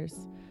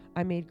others.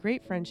 I made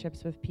great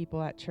friendships with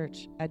people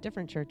at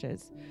different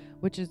churches,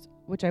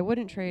 which I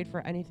wouldn't trade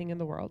for anything in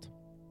the world.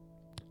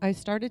 I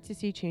started to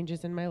see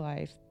changes in my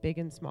life, big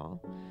and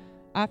small.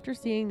 After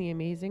seeing the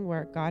amazing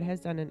work God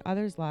has done in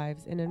others'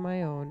 lives and in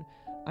my own,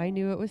 I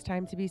knew it was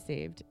time to be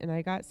saved, and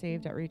I got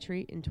saved at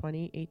Retreat in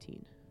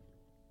 2018.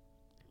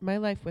 My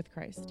life with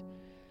Christ.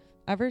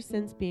 Ever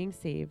since being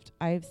saved,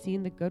 I have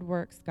seen the good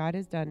works God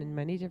has done in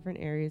many different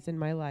areas in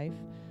my life.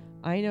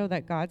 I know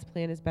that God's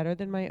plan is better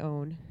than my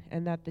own,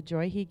 and that the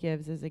joy he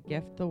gives is a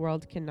gift the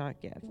world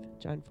cannot give.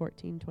 John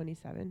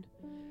 14:27.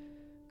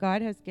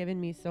 God has given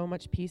me so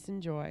much peace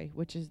and joy,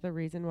 which is the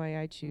reason why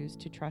I choose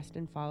to trust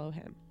and follow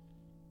him.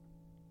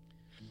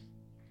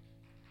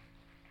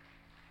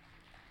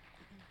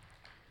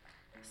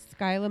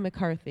 Skyla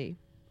McCarthy,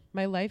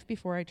 my life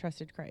before I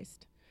trusted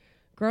Christ.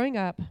 Growing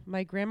up,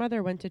 my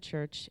grandmother went to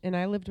church, and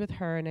I lived with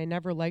her, and I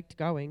never liked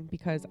going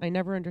because I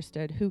never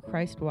understood who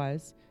Christ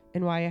was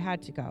and why I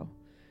had to go.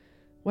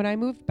 When I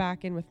moved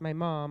back in with my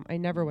mom, I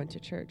never went to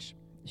church.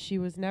 She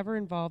was never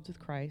involved with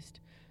Christ,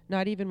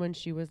 not even when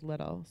she was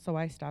little, so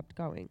I stopped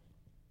going.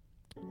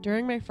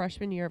 During my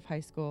freshman year of high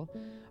school,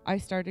 I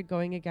started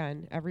going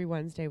again every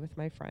Wednesday with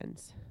my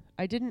friends.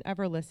 I didn't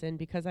ever listen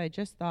because I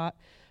just thought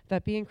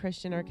that being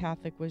Christian or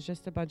Catholic was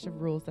just a bunch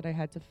of rules that I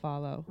had to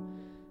follow.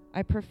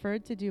 I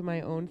preferred to do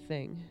my own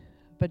thing,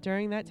 but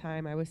during that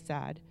time I was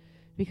sad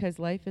because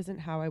life isn't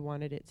how I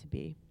wanted it to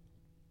be.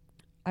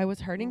 I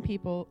was hurting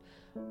people,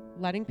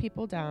 letting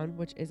people down,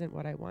 which isn't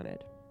what I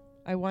wanted.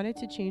 I wanted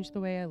to change the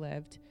way I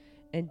lived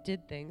and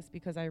did things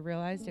because I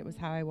realized it was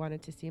how I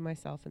wanted to see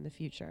myself in the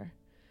future.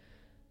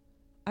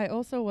 I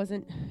also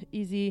wasn't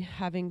easy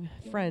having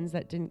friends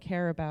that didn't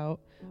care about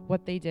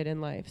what they did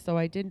in life, so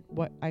I did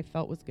what I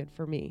felt was good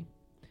for me.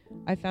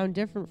 I found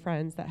different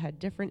friends that had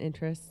different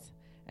interests,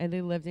 and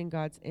they lived in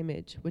God's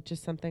image, which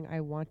is something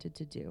I wanted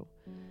to do.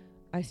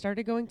 I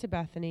started going to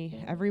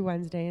Bethany every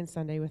Wednesday and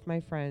Sunday with my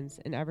friends,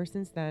 and ever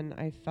since then,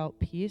 I felt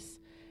peace,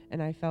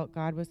 and I felt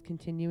God was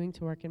continuing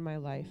to work in my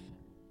life.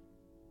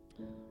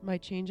 My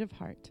change of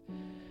heart.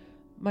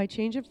 My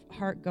change of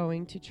heart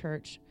going to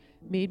church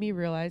made me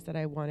realize that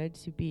I wanted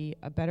to be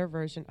a better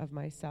version of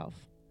myself.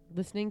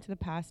 Listening to the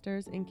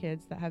pastors and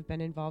kids that have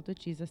been involved with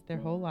Jesus their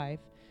whole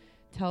life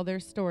tell their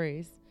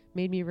stories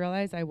made me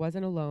realize I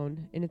wasn't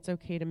alone, and it's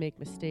okay to make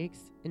mistakes,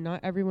 and not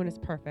everyone is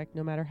perfect,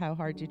 no matter how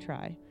hard you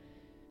try.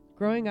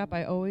 Growing up,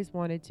 I always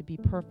wanted to be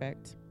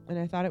perfect, and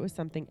I thought it was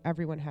something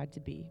everyone had to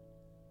be.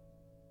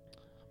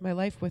 My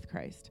life with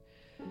Christ.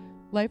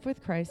 Life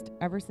with Christ,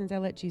 ever since I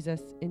let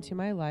Jesus into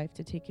my life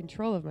to take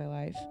control of my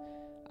life,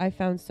 I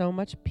found so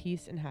much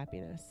peace and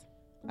happiness.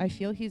 I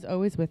feel he's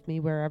always with me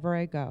wherever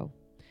I go.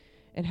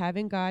 And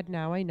having God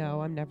now, I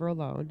know I'm never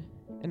alone,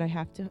 and I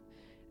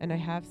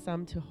have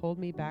some to hold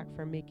me back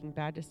from making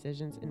bad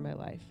decisions in my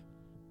life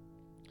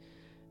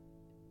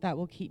that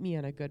will keep me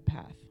on a good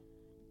path.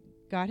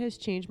 God has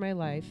changed my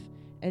life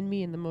and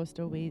me in the most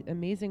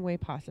amazing way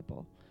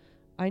possible.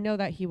 I know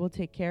that he will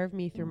take care of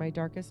me through my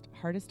darkest,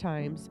 hardest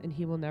times, and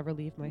he will never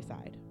leave my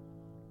side.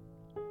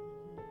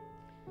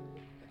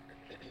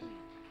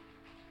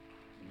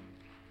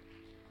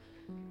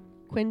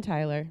 Quinn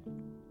Tyler.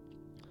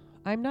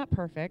 I'm not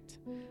perfect,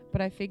 but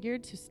I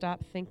figured to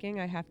stop thinking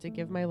I have to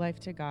give my life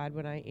to God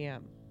when I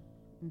am.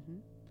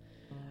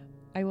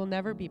 I will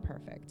never be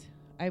perfect.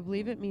 I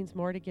believe it means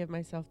more to give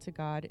myself to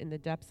God in the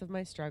depths of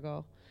my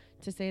struggle,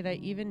 to say that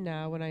even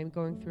now when I am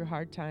going through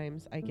hard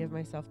times, I give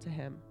myself to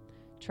him,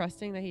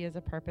 trusting that he has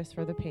a purpose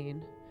for the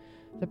pain.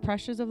 The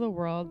pressures of the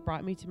world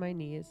brought me to my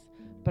knees,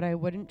 but I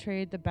wouldn't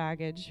trade the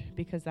baggage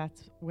because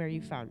that's where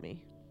you found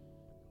me.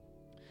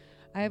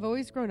 I have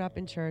always grown up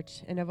in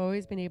church and have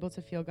always been able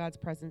to feel God's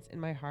presence in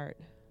my heart.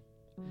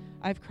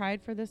 I've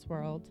cried for this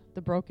world,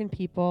 the broken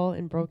people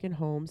in broken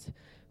homes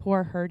who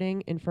are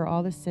hurting, and for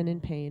all the sin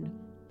and pain.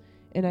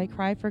 And I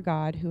cry for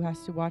God who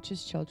has to watch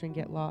his children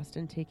get lost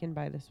and taken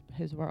by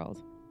his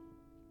world.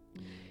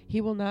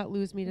 He will not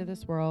lose me to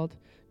this world,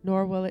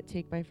 nor will it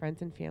take my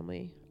friends and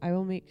family. I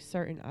will make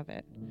certain of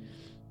it.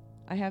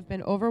 I have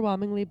been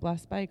overwhelmingly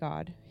blessed by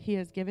God. He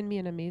has given me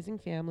an amazing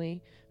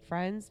family,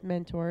 friends,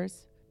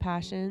 mentors,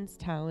 passions,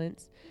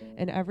 talents,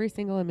 and every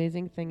single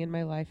amazing thing in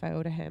my life I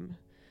owe to him.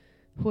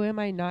 Who am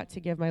I not to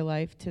give my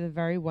life to the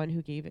very one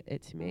who gave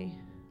it to me?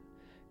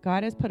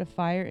 God has put a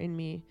fire in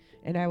me,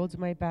 and I will do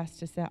my best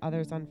to set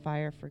others on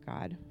fire for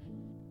God.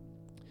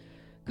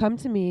 Come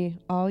to me,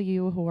 all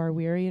you who are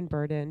weary and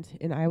burdened,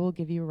 and I will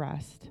give you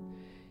rest.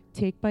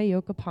 Take my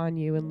yoke upon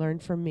you and learn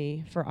from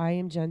me, for I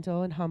am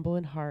gentle and humble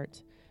in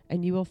heart,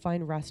 and you will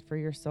find rest for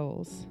your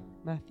souls.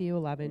 Matthew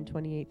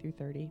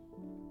 11:28-30.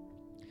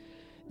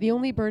 The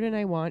only burden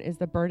I want is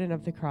the burden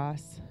of the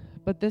cross,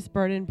 but this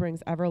burden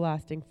brings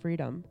everlasting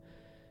freedom.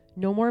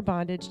 No more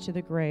bondage to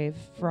the grave,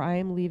 for I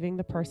am leaving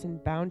the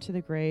person bound to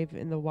the grave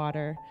in the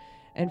water,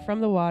 and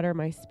from the water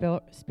my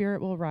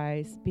spirit will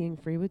rise, being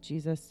free with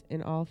Jesus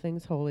in all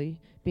things holy,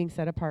 being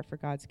set apart for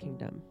God's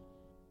kingdom.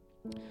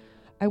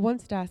 I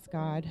once asked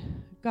God,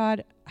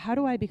 how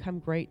do I become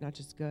great, not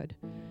just good?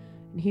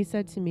 And he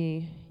said to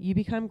me, you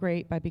become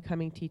great by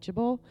becoming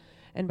teachable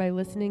and by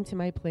listening to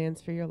my plans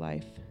for your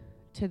life.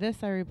 To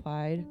this I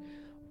replied,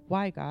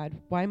 why, God?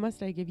 Why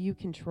must I give you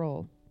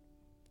control?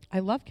 I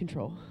love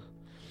control.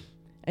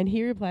 And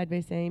he replied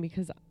by saying,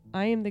 because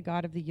I am the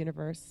God of the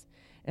universe,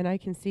 and I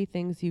can see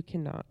things you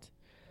cannot.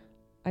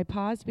 I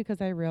paused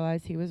because I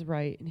realized he was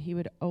right, and he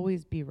would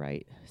always be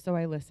right, so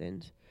I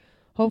listened.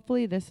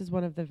 Hopefully this is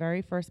one of the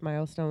very first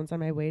milestones on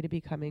my way to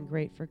becoming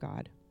great for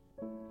God.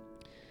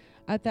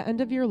 At the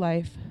end of your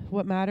life,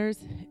 what matters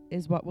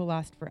is what will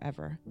last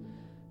forever.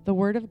 The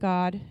Word of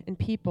God and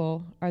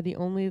people are the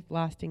only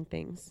lasting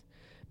things.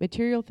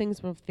 Material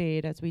things will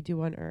fade as we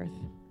do on earth,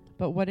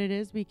 but what it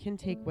is we can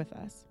take with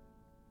us.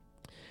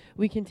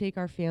 We can take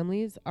our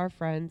families, our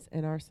friends,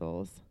 and our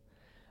souls.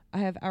 I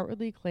have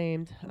outwardly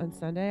claimed on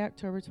Sunday,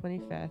 October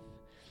 25th,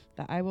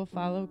 that I will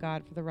follow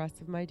God for the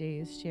rest of my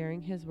days,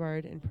 sharing his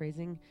word and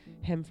praising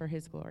him for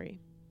his glory.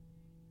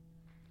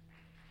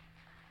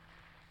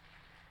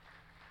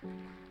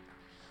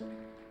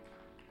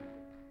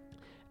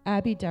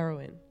 Abby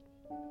Derwin.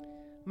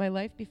 My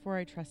life before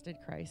I trusted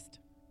Christ.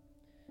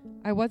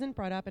 I wasn't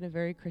brought up in a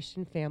very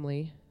Christian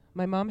family.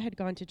 My mom had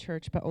gone to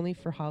church, but only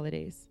for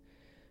holidays.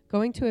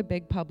 Going to a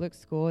big public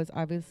school is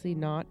obviously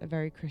not a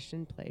very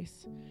Christian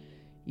place.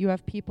 You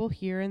have people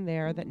here and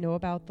there that know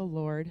about the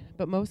Lord,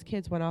 but most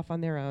kids went off on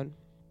their own.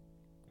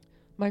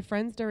 My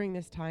friends during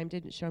this time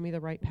didn't show me the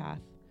right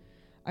path.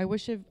 I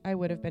wish I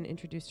would have been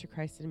introduced to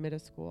Christ in middle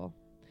school.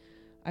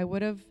 I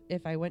would have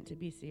if I went to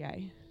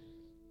BCA.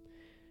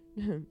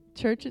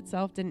 Church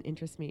itself didn't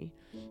interest me.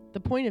 The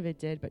point of it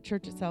did, but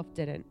church itself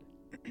didn't.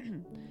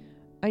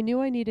 I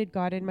knew I needed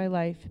God in my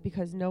life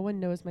because no one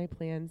knows my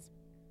plans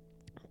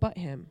but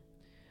him.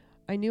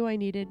 I knew I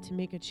needed to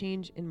make a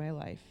change in my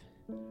life.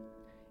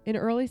 In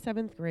early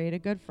 7th grade, a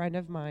good friend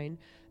of mine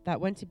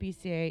that went to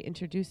BCA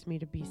introduced me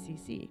to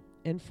BCC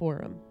and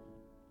Forum.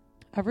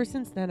 Ever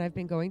since then, I've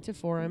been going to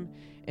Forum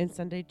and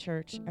Sunday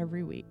church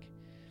every week.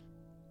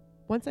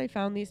 Once I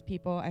found these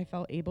people, I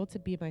felt able to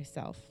be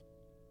myself.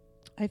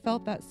 I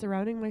felt that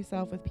surrounding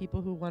myself with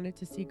people who wanted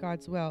to see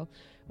God's will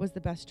was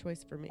the best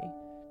choice for me.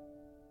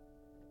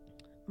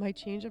 My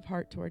change of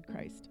heart toward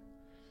Christ.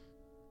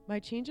 My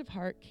change of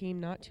heart came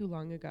not too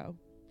long ago.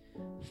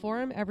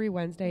 Forum every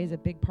Wednesday is a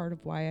big part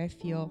of why I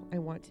feel I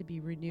want to be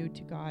renewed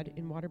to God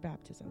in water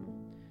baptism.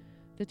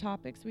 The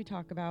topics we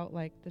talk about,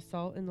 like the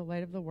salt and the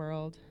light of the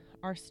world,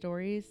 our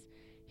stories,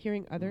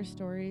 hearing other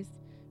stories,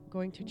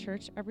 going to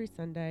church every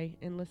Sunday,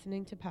 and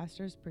listening to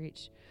pastors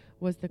preach,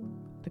 was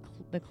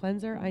the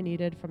cleanser I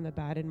needed from the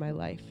bad in my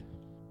life.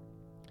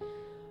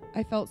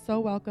 I felt so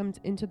welcomed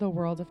into the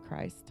world of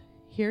Christ.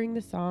 Hearing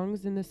the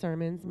songs and the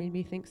sermons made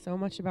me think so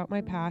much about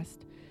my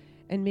past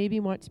and made me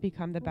want to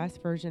become the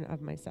best version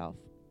of myself.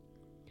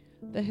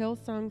 The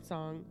Hillsong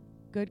song,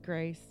 Good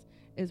Grace,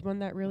 is one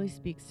that really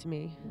speaks to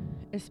me,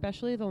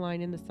 especially the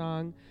line in the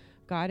song,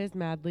 God is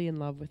madly in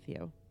love with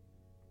you.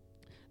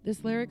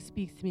 This lyric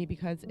speaks to me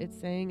because it's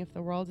saying if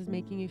the world is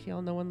making you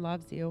feel no one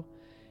loves you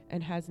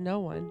and has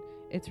no one,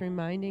 it's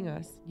reminding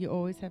us you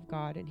always have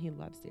God and he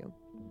loves you.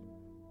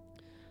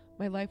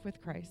 My life with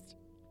Christ.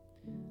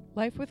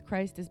 Life with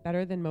Christ is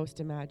better than most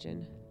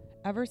imagine.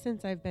 Ever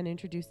since I've been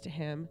introduced to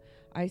him,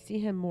 I see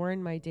him more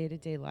in my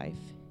day-to-day life.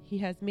 He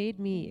has made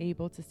me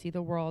able to see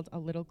the world a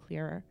little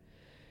clearer.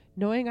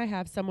 Knowing I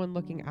have someone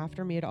looking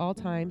after me at all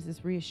times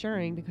is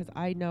reassuring because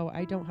I know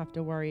I don't have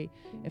to worry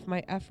if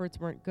my efforts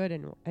weren't good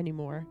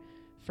anymore.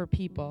 for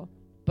people,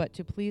 but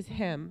to please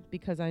Him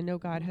because I know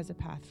God has a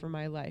path for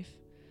my life.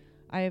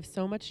 I have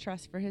so much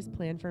trust for His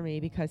plan for me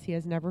because He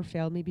has never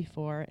failed me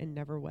before and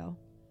never will.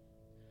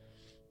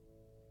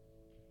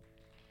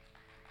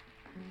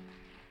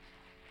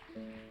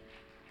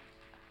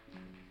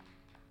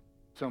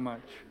 So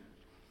much.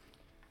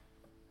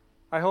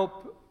 I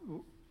hope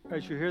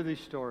as you hear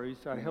these stories,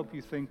 I hope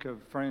you think of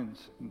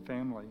friends and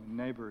family and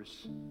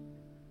neighbors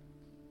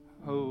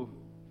who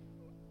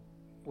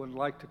would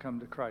like to come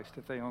to Christ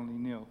if they only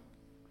knew.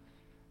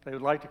 They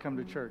would like to come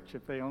to church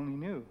if they only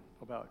knew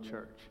about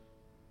church.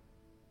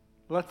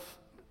 Let's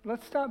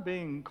stop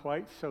being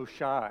quite so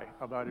shy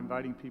about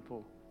inviting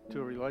people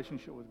to a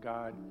relationship with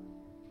God.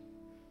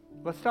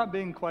 Let's stop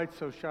being quite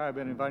so shy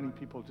about inviting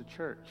people to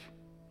church.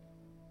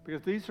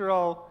 Because these are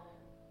all,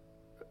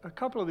 a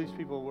couple of these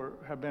people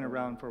have been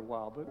around for a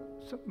while,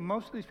 but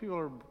most of these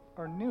people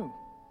are new,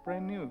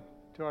 brand new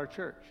to our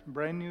church,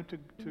 brand new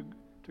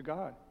to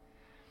God.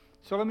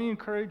 So let me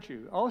encourage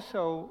you.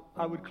 Also,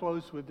 I would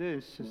close with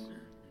this.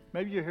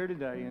 Maybe you're here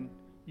today and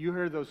you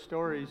hear those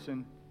stories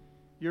and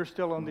you're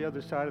still on the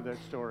other side of that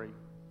story.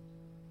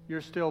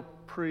 You're still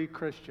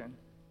pre-Christian.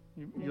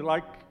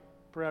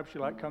 Perhaps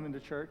you like coming to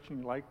church and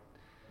you like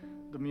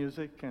the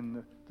music and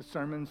the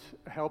sermons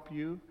help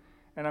you,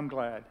 and I'm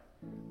glad.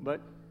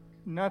 But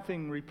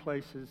nothing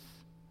replaces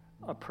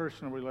a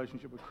personal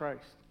relationship with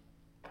Christ.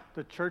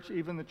 The church,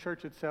 even the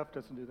church itself,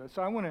 doesn't do that.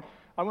 So I want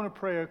to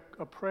pray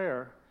a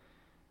prayer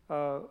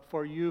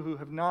for you who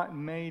have not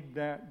made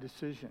that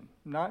decision,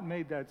 not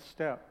made that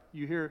step.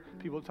 You hear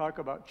people talk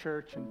about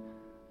church,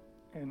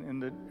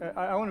 and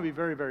I want to be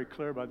very, very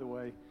clear, by the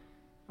way.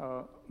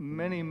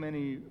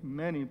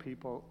 Many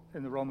people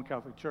in the Roman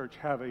Catholic Church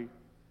have a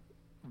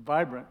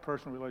vibrant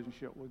personal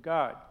relationship with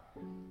God.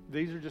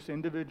 These are just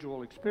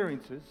individual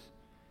experiences,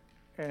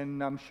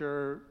 and I'm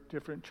sure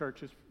different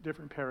churches,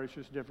 different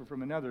parishes differ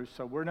from another.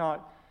 So we're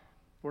not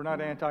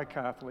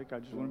anti-Catholic. I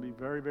just want to be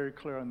very, very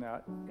clear on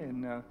that,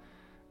 and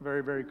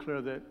very, very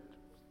clear that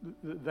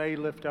they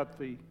lift up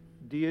the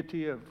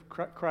deity of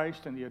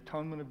Christ and the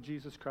atonement of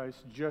Jesus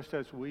Christ just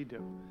as we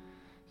do.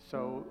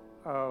 So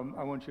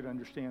I want you to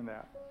understand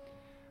that.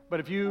 But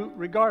if you,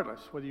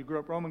 regardless, whether you grew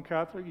up Roman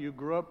Catholic, you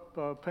grew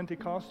up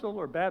Pentecostal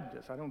or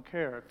Baptist, I don't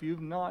care. If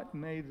you've not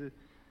made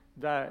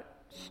that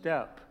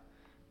step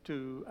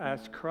to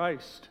ask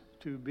Christ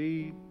to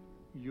be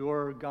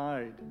your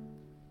guide,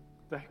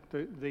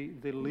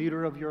 the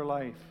leader of your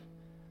life,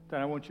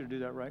 then I want you to do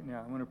that right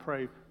now. I'm going to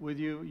pray with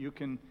you. You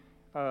can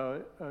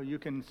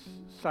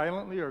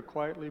silently or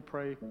quietly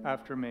pray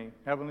after me.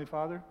 Heavenly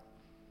Father,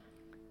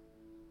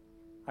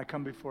 I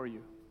come before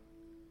you.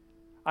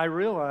 I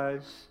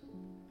realize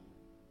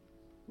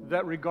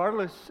that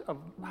regardless of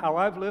how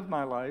I've lived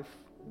my life,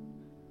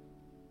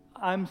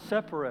 I'm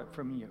separate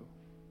from you.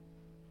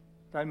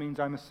 That means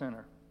I'm a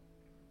sinner.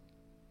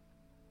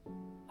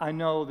 I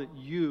know that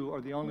you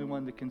are the only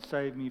one that can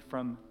save me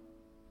from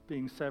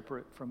being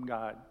separate from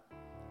God.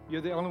 You're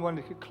the only one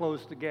that can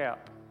close the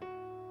gap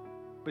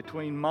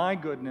between my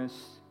goodness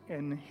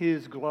and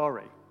His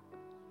glory.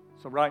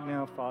 So right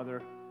now,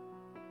 Father,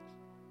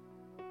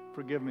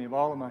 forgive me of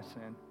all of my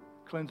sin.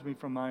 Cleanse me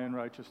from my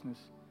unrighteousness.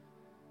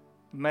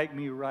 Make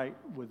me right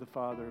with the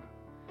Father.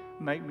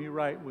 Make me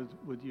right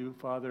with you,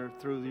 Father,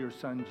 through your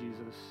Son,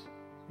 Jesus.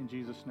 In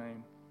Jesus'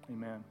 name,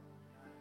 amen.